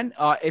Wenwen.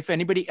 If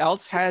anybody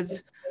else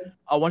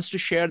wants to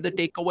share the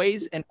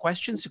takeaways and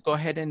questions, go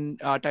ahead and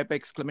type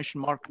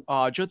exclamation mark.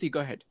 Jyoti, go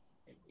ahead.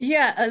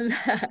 Yeah,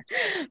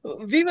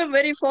 we were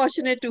very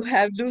fortunate to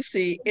have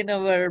Lucy in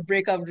our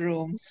breakout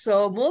room.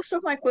 So most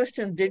of my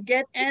questions did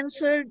get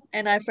answered,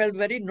 and I felt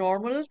very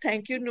normal.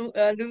 Thank you,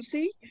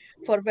 Lucy,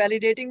 for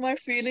validating my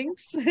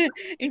feelings.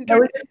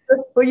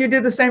 Will you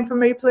do the same for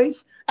me,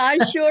 please? I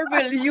sure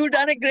will. You've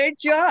done a great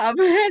job.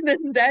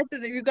 And that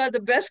you got the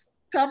best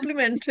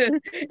compliment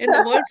in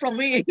the world from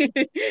me. You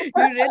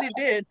really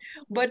did.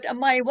 But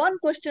my one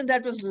question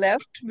that was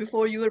left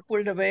before you were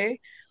pulled away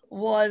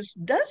was,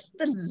 does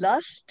the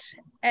lust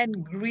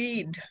and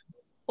greed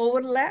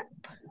overlap?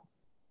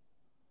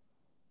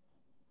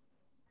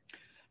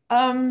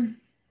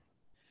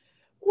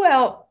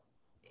 Well,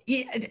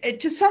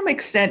 to some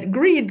extent,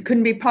 greed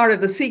can be part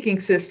of the seeking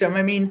system.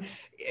 I mean,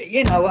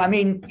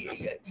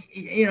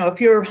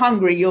 if you're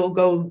hungry, you'll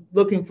go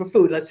looking for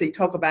food. Let's say,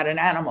 talk about an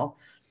animal.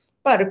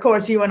 But of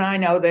course, you and I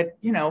know that,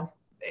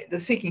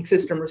 the seeking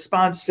system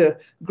responds to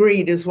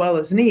greed as well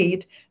as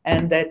need,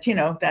 and that,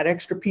 that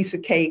extra piece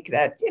of cake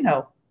that,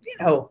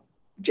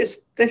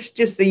 that's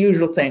just the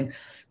usual thing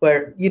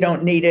where you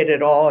don't need it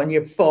at all and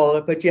you're full,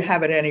 but you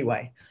have it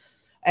anyway.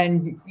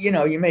 And,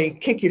 you may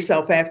kick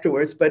yourself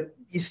afterwards, but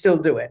you still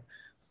do it.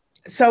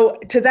 So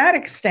to that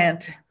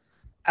extent,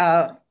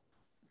 the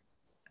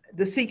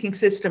seeking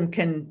system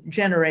can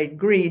generate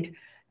greed,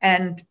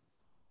 and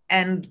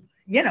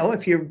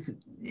if you're,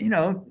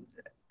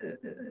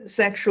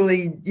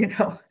 sexually,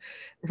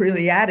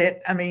 really at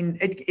it, I mean,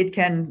 it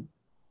can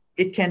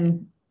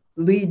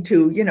lead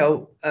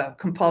to,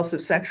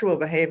 compulsive sexual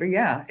behavior.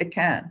 Yeah, it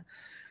can,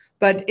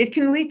 but it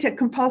can lead to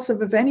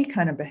compulsive of any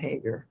kind of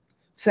behavior,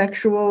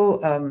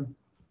 sexual,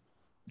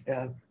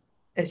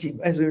 as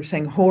we were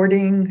saying,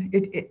 hoarding.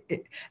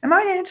 Am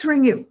I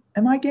answering you?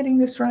 Am I getting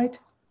this right?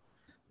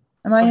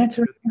 Am I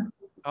answering you?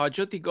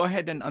 Jyoti, go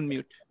ahead and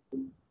unmute.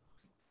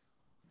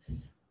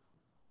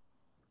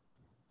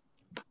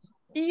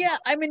 Yeah,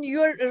 I mean,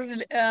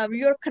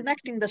 you're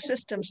connecting the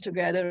systems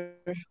together.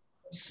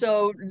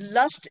 So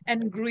lust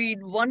and greed,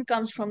 one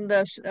comes from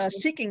the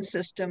seeking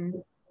system,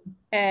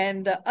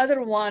 and the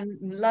other one,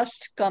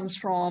 lust, comes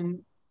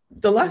from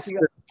the lust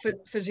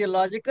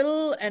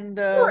physiological and.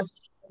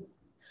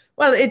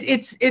 Well,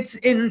 it's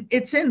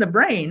in the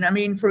brain. I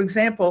mean, for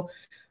example,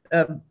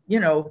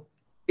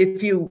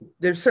 if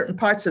there's certain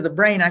parts of the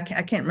brain, I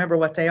can't remember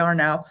what they are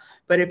now,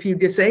 but if you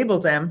disable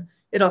them,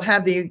 it'll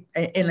have in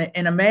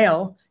a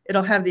male,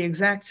 it'll have the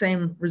exact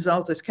same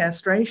result as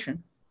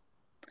castration.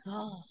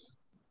 Oh.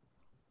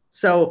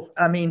 So,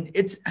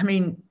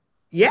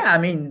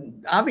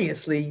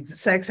 obviously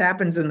sex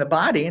happens in the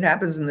body, it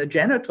happens in the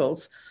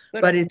genitals,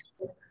 but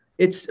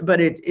it's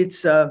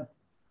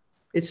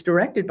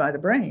directed by the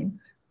brain.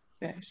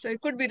 Okay. So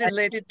it could be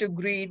related to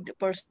greed, a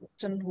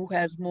person who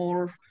has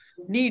more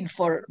need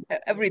for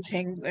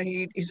everything. When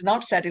he's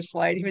not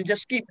satisfied, he will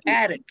just keep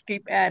at it,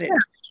 keep at it.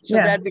 So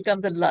Yeah. that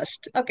becomes a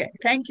lust. Okay,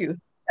 thank you.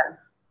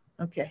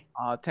 Okay.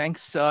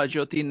 Thanks,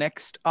 Jyoti.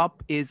 Next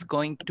up is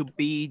going to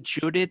be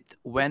Judith,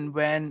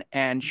 Wen,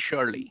 and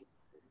Shirley.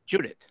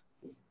 Judith.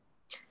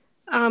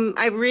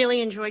 I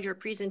really enjoyed your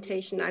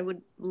presentation. I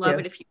would love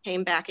it if you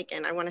came back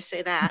again. I want to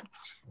say that.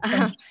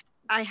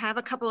 I have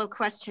a couple of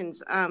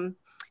questions.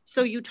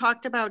 So you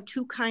talked about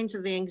two kinds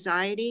of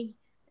anxiety,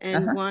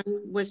 and one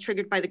was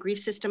triggered by the grief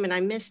system, and I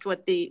missed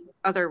what the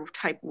other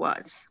type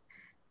was.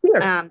 Sure.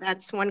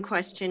 That's one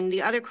question.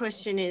 The other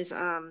question is,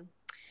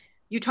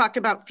 you talked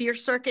about fear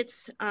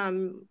circuits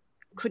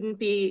could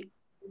be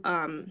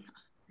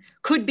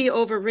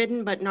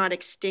overridden but not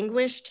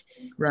extinguished.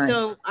 Right.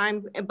 So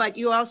but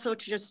you also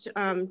just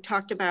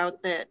talked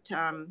about that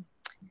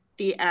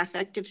the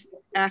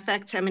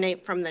affects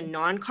emanate from the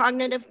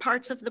non-cognitive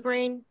parts of the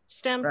brain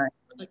stem, right.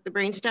 like the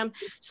brain stem.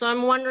 So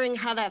I'm wondering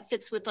how that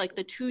fits with like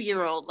the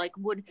 2-year-old. Like,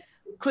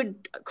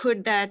 could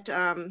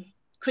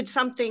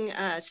something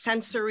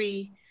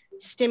sensory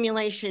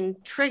stimulation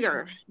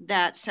trigger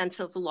that sense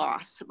of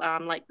loss,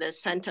 like the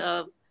scent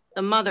of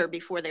the mother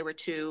before they were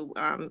 2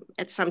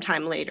 at some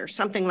time later,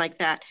 something like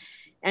that.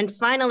 And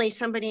finally,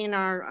 somebody in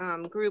our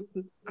group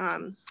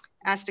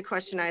asked a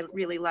question I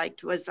really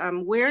liked was,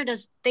 where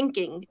does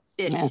thinking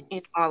fit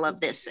in all of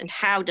this, and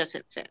how does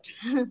it fit?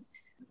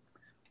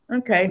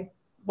 Okay,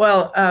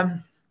 well,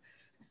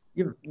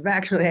 you've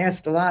actually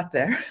asked a lot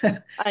there.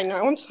 I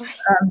know, I'm sorry.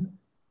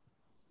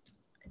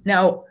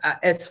 Now,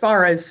 as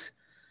far as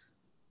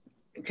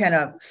can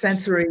a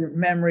sensory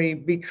memory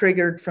be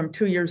triggered from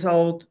 2 years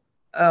old?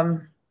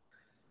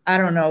 I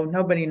don't know.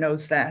 Nobody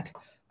knows that.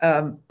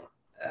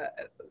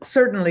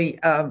 Certainly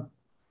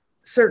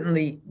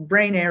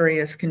brain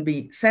areas can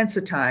be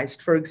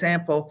sensitized. For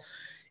example,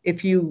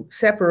 if you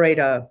separate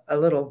a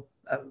little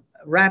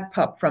rat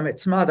pup from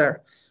its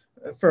mother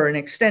for an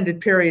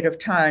extended period of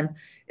time,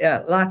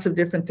 lots of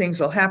different things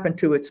will happen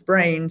to its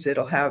brains.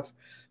 It'll have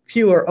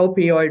fewer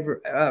opioid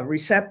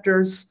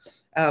receptors,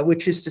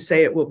 which is to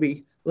say it will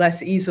be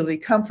less easily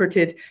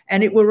comforted,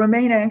 and it will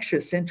remain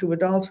anxious into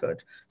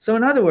adulthood. So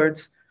in other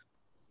words,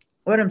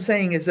 what I'm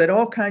saying is that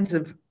all kinds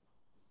of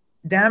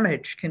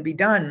damage can be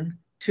done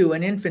to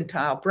an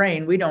infantile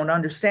brain. We don't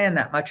understand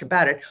that much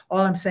about it. All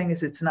I'm saying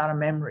is it's not a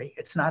memory.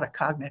 It's not a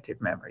cognitive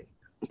memory.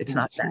 It's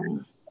not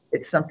that.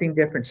 It's something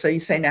different. So you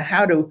say, now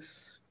how do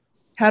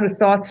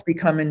thoughts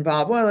become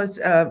involved? Well, it's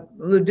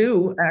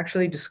Ledoux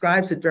actually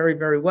describes it very,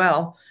 very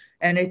well.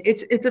 And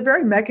it's a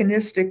very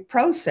mechanistic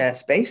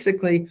process.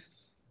 Basically,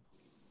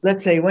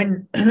 let's say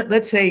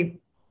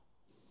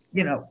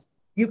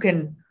you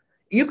can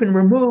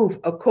remove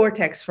a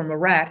cortex from a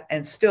rat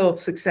and still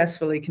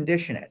successfully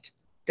condition it.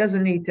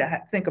 Doesn't need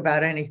to think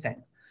about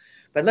anything.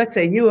 But let's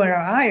say you and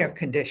I are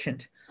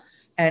conditioned,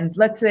 and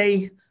let's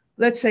say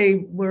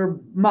we're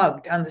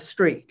mugged on the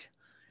street.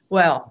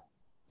 Well,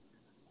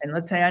 and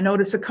let's say I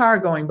notice a car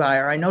going by,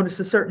 or I notice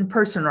a certain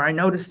person, or I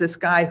notice this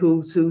guy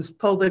who's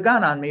pulled a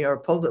gun on me,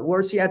 or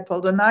worse yet,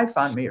 pulled a knife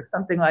on me, or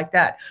something like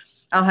that.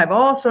 I'll have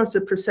all sorts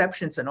of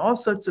perceptions, and all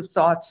sorts of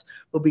thoughts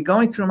will be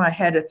going through my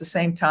head at the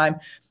same time.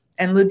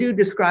 And Ledoux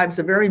describes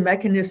a very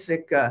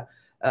mechanistic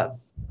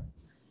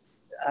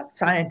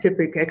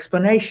scientific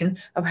explanation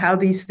of how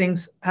these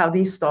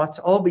thoughts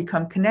all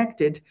become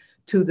connected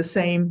to the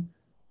same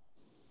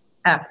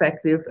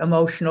affective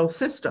emotional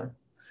system.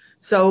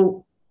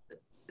 So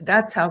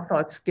that's how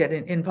thoughts get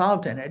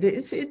involved in it.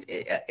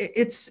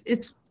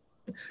 It's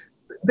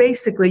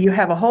basically you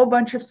have a whole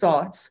bunch of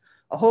thoughts,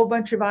 a whole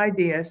bunch of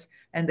ideas,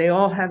 and they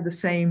all have the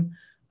same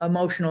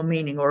emotional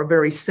meaning, or a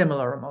very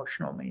similar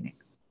emotional meaning.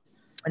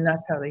 And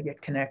that's how they get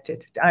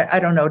connected. I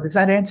don't know. Does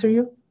that answer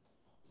you?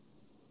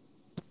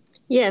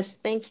 Yes,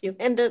 thank you.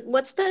 And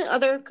what's the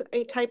other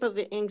type of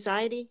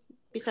anxiety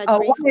besides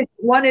grief?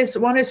 One is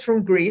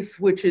from grief,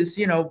 which is,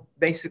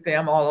 basically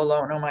I'm all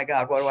alone. Oh my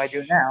God, what do I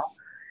do now?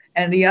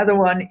 And the other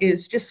one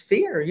is just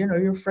fear.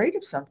 You're afraid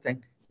of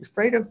something. You're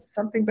afraid of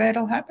something bad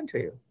will happen to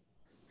you.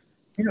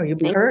 You'll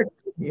be hurt.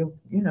 You'll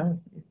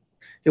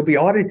be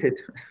audited.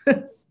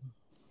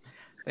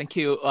 Thank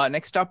you.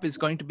 Next up is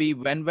going to be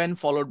Wen,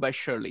 followed by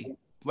Shirley.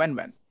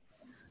 Wen.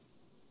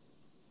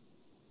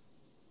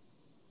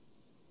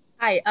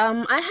 Hi,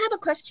 I have a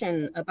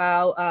question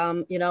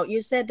about,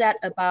 you said that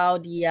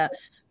about the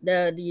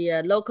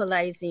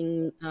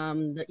localizing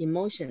the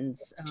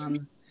emotions,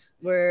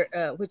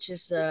 which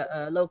is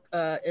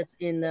it's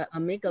in the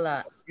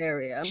amygdala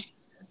area.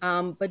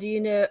 But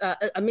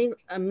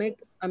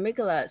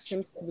amygdala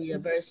seems to be a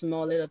very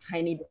small, little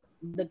tiny,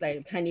 look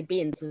like tiny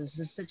beans.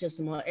 It's such a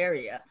small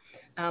area.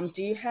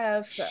 Do you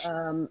have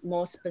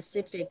more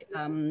specific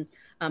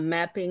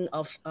mapping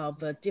of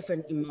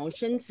different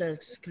emotions?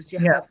 Because you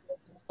have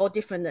all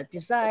different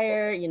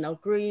desire,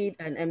 greed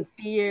and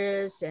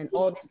fears, and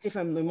all these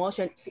different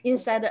emotions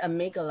inside the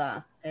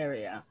amygdala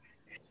area.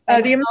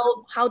 And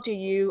how do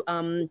you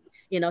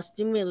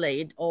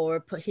stimulate or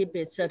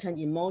prohibit certain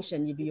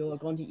emotion if you are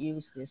going to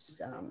use this,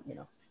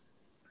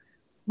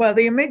 Well,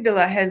 the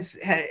amygdala has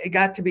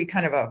got to be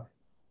kind of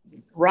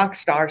rock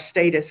star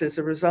status as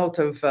a result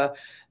of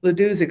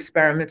Ledoux's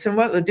experiments. And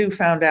what Ledoux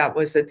found out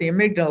was that the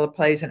amygdala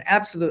plays an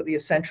absolutely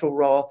essential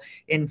role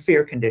in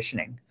fear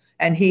conditioning.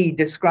 And he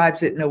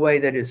describes it in a way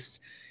that is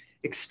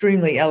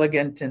extremely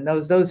elegant. And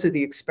those are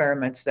the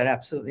experiments that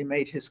absolutely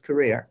made his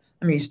career.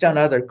 I mean, he's done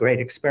other great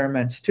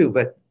experiments too,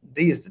 but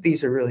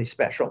these are really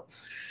special.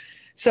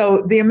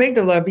 So the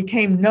amygdala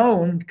became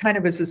known kind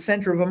of as the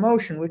center of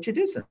emotion, which it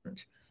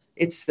isn't.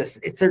 It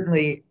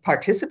certainly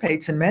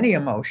participates in many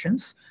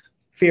emotions,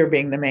 fear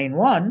being the main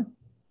one.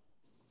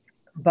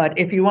 But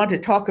if you want to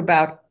talk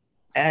about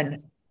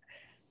an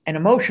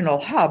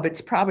emotional hub,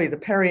 it's probably the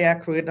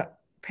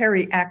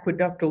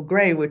periaqueductal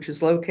gray, which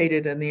is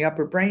located in the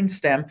upper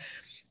brainstem,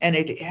 and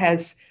it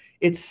has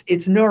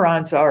its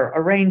neurons are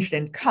arranged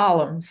in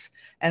columns,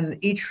 and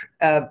each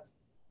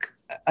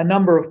a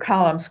number of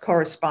columns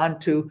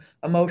correspond to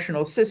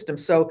emotional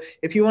systems. So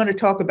if you want to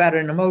talk about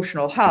an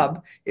emotional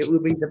hub, it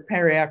would be the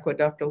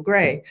periaqueductal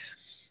gray.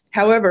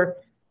 However,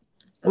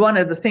 one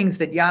of the things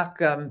that Jaak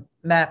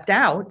mapped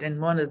out,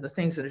 and one of the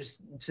things that is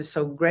just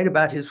so great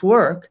about his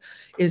work,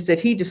 is that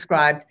he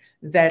described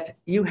that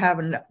you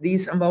have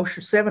these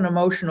 7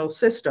 emotional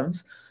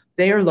systems.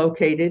 They are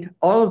located,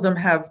 all of them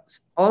have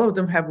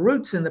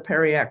roots in the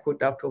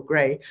periaqueductal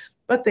gray,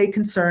 but they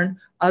concern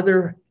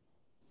other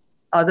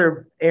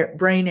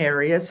brain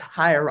areas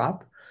higher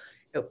up,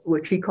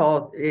 which he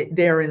called,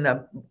 they're in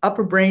the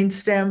upper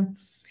brainstem,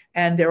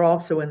 and they're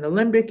also in the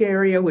limbic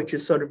area, which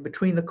is sort of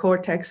between the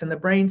cortex and the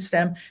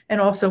brainstem, and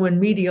also in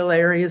medial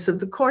areas of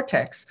the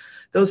cortex.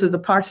 Those are the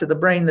parts of the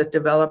brain that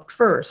developed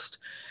first.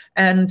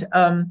 And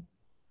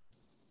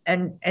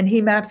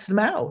he maps them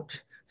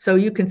out. So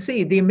you can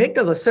see the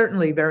amygdala is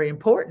certainly very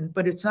important,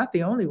 but it's not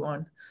the only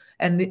one.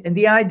 And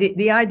the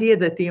idea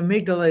that the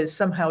amygdala is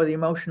somehow the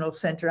emotional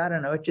center, I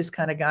don't know, it just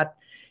kind of got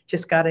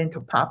into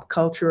pop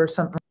culture or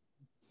something.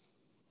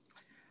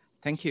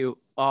 Thank you.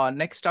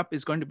 Next up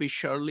is going to be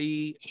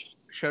Shirley.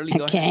 Shirley,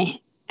 go ahead.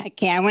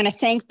 Okay, I want to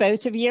thank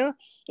both of you.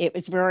 It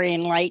was very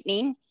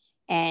enlightening,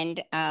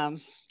 and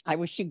I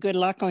wish you good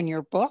luck on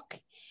your book.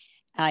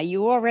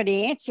 You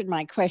already answered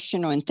my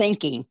question on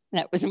thinking.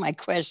 That was my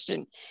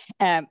question.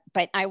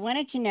 But I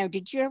wanted to know,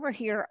 did you ever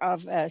hear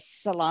of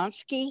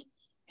Solonsky,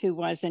 who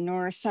was a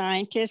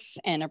neuroscientist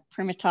and a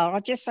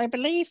primatologist, I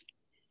believe?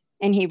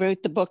 And he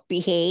wrote the book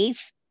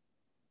Behave.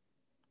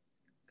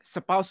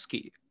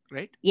 Sapolsky,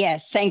 right?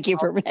 Yes, thank you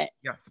for that.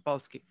 Yeah,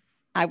 Sapolsky.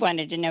 I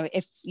wanted to know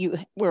if you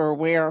were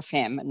aware of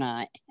him or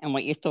not, and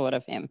what you thought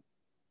of him.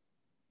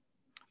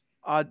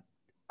 I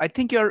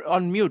think you're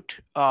on mute,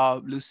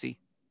 Lucy.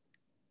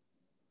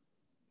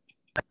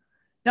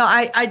 No,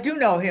 I do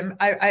know him.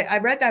 I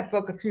read that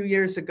book a few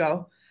years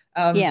ago.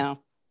 Yeah.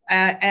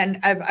 And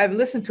I've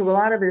listened to a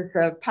lot of his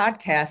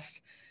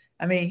podcasts.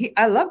 I mean,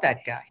 I love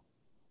that guy.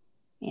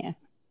 Yeah.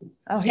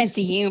 Oh, sense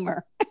of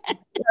humor.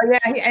 Yeah,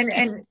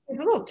 and he's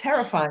a little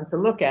terrifying to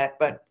look at,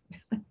 but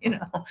you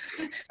know,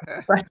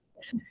 but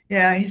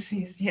yeah,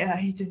 he's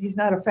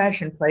not a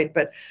fashion plate,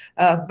 but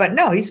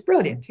no, he's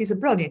brilliant. He's a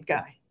brilliant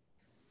guy,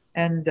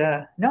 and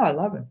no, I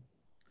love him.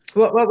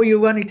 What were you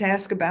wanting to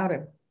ask about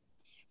him?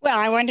 Well,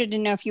 I wanted to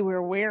know if you were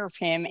aware of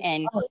him,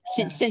 and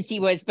since he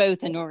was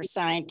both a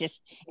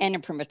neuroscientist and a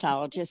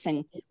primatologist,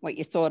 and what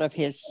you thought of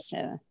his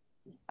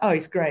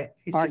he's great.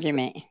 He's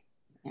argument.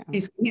 Yeah.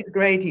 He's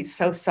great. He's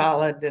so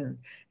solid,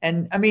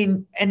 and I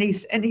mean, and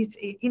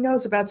he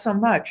knows about so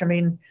much. I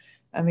mean,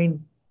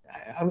 I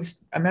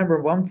remember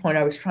at one point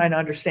I was trying to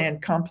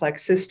understand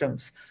complex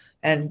systems,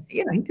 and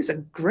you know, he does a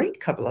great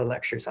couple of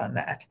lectures on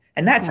that,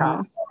 and that's a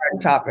hard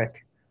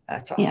topic.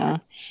 That's all.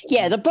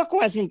 Yeah. The book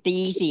wasn't the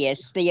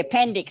easiest. The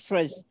appendix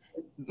was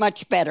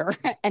much better,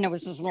 and it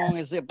was as long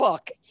as the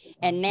book.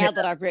 And now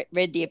that I've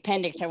read the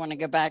appendix, I want to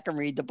go back and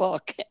read the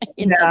book.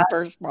 The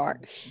first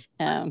part.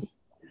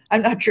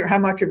 I'm not sure how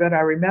much of it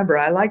I remember.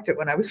 I liked it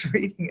when I was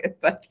reading it,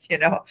 but you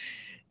know,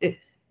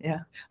 yeah.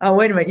 Oh,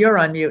 wait a minute. You're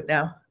on mute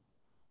now.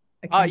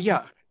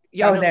 Yeah.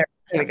 Oh, there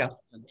we go.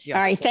 Yeah.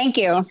 All right. Thank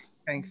you.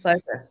 Thanks.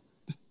 Pleasure.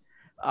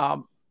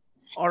 All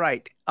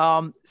right.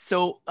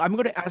 So I'm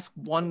going to ask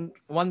one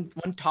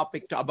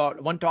topic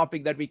about one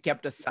topic that we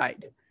kept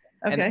aside.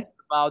 Okay. And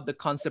about the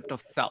concept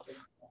of self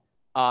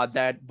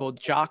that both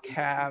Jaak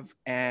have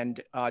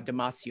and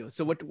Damasio.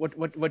 So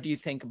what do you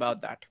think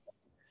about that?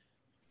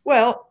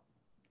 Well,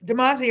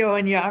 Damasio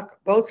and Jaak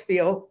both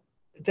feel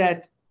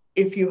that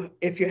if you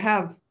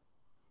have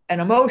an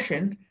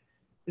emotion,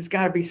 there's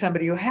got to be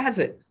somebody who has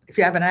it. If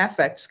you have an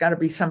affect, it's got to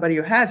be somebody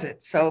who has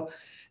it. So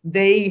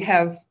they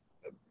have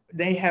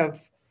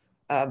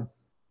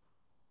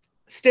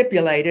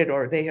stipulated,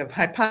 or they have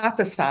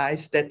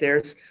hypothesized that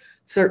there's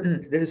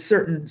certain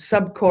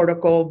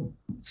subcortical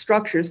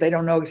structures. They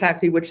don't know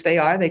exactly which they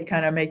are. They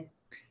kind of make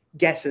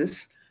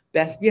guesses,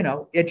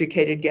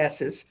 educated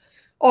guesses,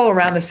 all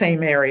around the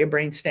same area,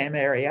 brainstem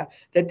area,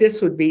 that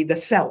this would be the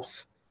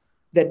self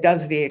that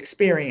does the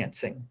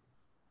experiencing.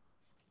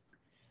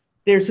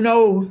 There's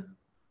no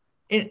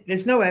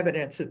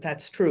evidence that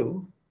that's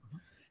true.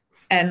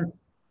 And,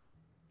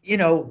 I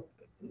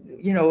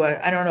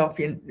don't know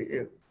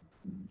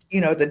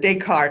you know, the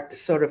Descartes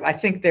sort of, I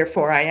think,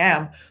 therefore I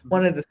am,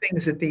 one of the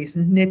things that these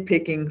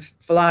nitpicking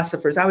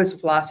philosophers, I was a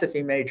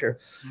philosophy major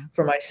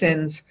for my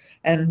sins,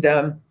 and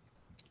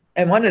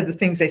one of the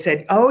things they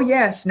said, oh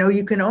yes, no,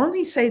 you can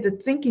only say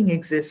that thinking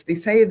exists. They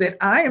say that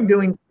I am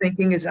doing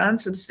thinking is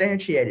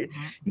unsubstantiated.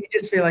 You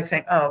just feel like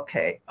saying, oh,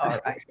 okay, all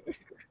right,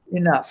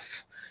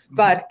 enough.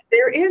 But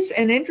there is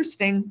an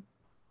interesting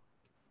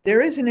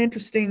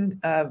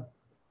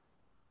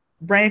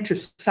branch of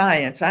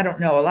science. I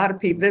don't know. A lot of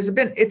people,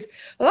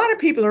 a lot of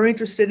people are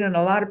interested in,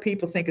 a lot of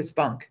people think it's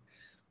bunk.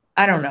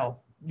 I don't know.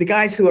 The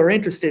guys who are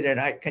interested in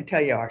it, I can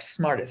tell you, are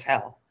smart as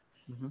hell.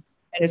 And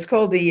it's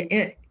called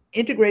the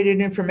integrated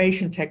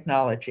information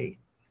technology.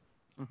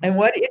 And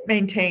what it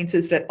maintains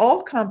is that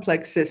all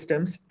complex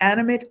systems,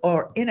 animate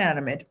or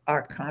inanimate,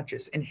 are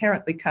conscious,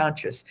 inherently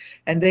conscious.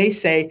 And they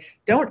say,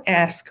 don't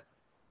ask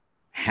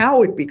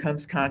how it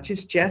becomes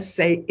conscious, just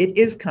say it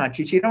is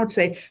conscious. You don't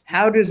say,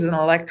 how does an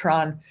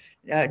electron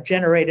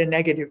generate a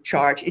negative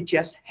charge? It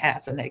just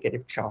has a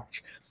negative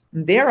charge.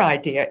 And their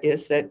idea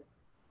is that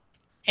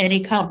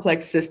any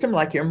complex system,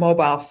 like your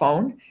mobile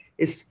phone,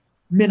 is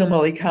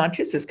minimally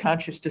conscious, is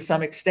conscious to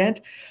some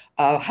extent.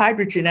 A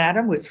hydrogen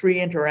atom with 3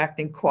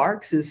 interacting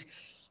quarks is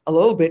a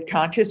little bit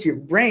conscious. Your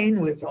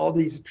brain, with all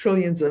these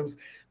trillions of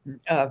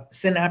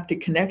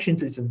synaptic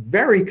connections, is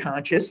very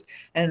conscious.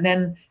 And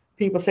then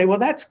people say, well,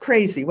 that's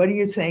crazy. What are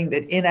you saying,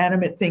 that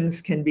inanimate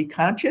things can be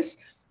conscious?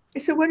 I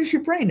said, what is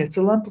your brain? It's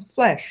a lump of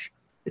flesh.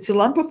 It's a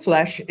lump of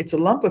flesh. It's a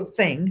lump of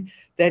thing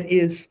that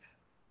is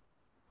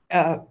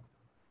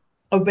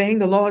obeying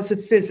the laws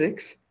of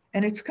physics,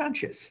 and it's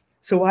conscious.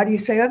 So why do you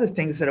say other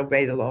things that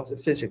obey the laws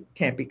of physics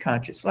can't be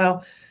conscious?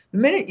 Well, the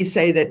minute you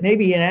say that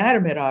maybe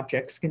inanimate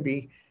objects can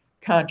be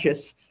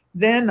conscious,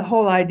 then the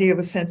whole idea of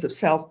a sense of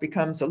self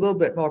becomes a little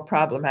bit more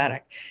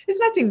problematic. There's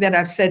nothing that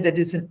I've said that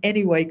is in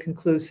any way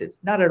conclusive,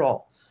 not at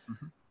all.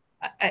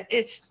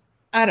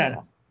 I don't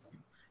know.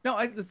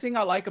 No, the thing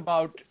I like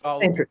about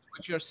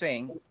what you're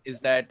saying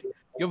is that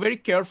you're very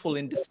careful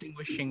in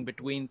distinguishing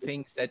between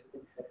things that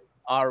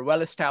are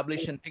well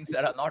established and things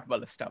that are not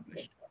well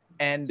established.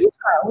 And yeah,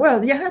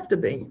 well, you have to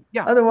be.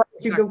 Yeah.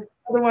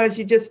 Otherwise,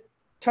 you're just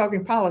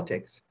talking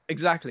politics.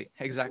 Exactly.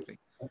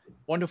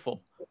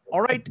 Wonderful.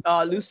 All right,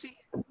 Lucy,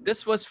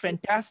 this was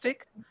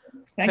fantastic.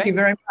 Thank you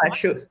very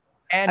much.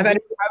 And we'll have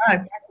you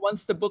back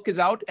once the book is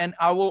out, and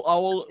I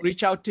will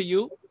reach out to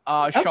you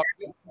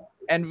shortly,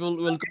 and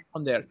we'll go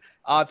from there.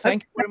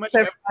 Thank you very much,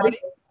 everybody.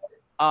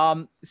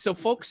 So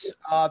folks,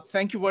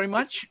 thank you very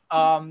much.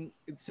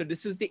 So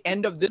this is the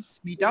end of this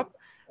meetup.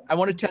 I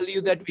want to tell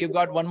you that we've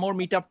got one more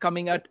meetup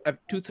coming at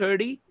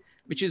 2:30,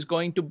 which is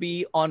going to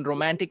be on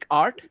romantic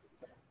art.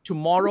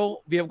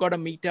 Tomorrow, we have got a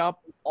meetup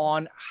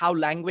on how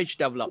language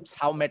develops,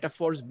 how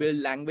metaphors build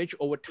language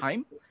over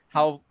time,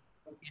 how,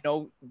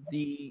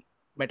 the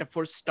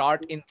metaphors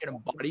start in kind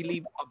of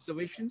bodily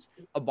observations,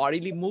 a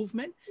bodily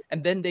movement,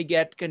 and then they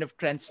get kind of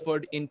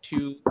transferred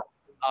into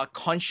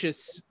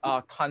conscious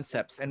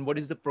concepts, and what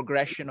is the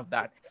progression of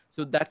that.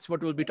 So that's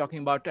what we'll be talking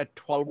about at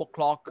 12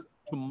 o'clock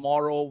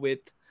tomorrow with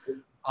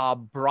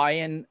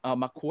Brian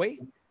McQuay.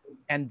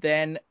 And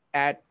then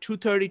at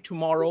 2:30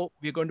 tomorrow,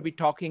 we're going to be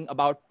talking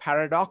about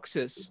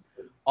paradoxes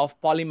of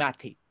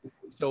polymathy.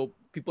 So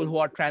people who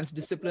are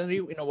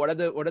transdisciplinary, what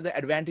are the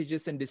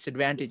advantages and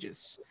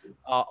disadvantages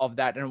of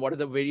that, and what are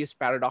the various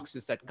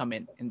paradoxes that come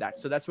in that.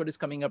 So that's what is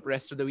coming up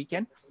rest of the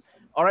weekend.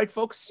 All right,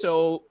 folks.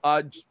 So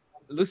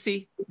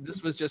Lucy,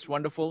 this was just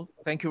wonderful.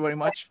 Thank you very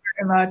much. Thank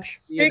you very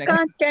much.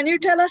 Shrikant, can you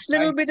tell us a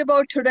little bit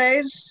about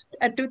today's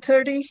at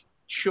 2:30?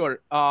 Sure.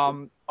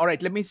 All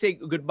right, let me say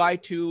goodbye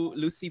to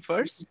Lucy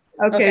first.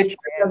 Okay.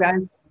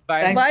 Guys.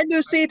 Bye. Bye,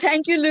 Lucy.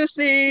 Thank you,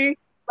 Lucy.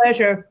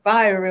 Pleasure.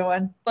 Bye,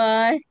 everyone.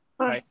 Bye.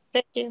 Bye.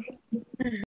 Thank you.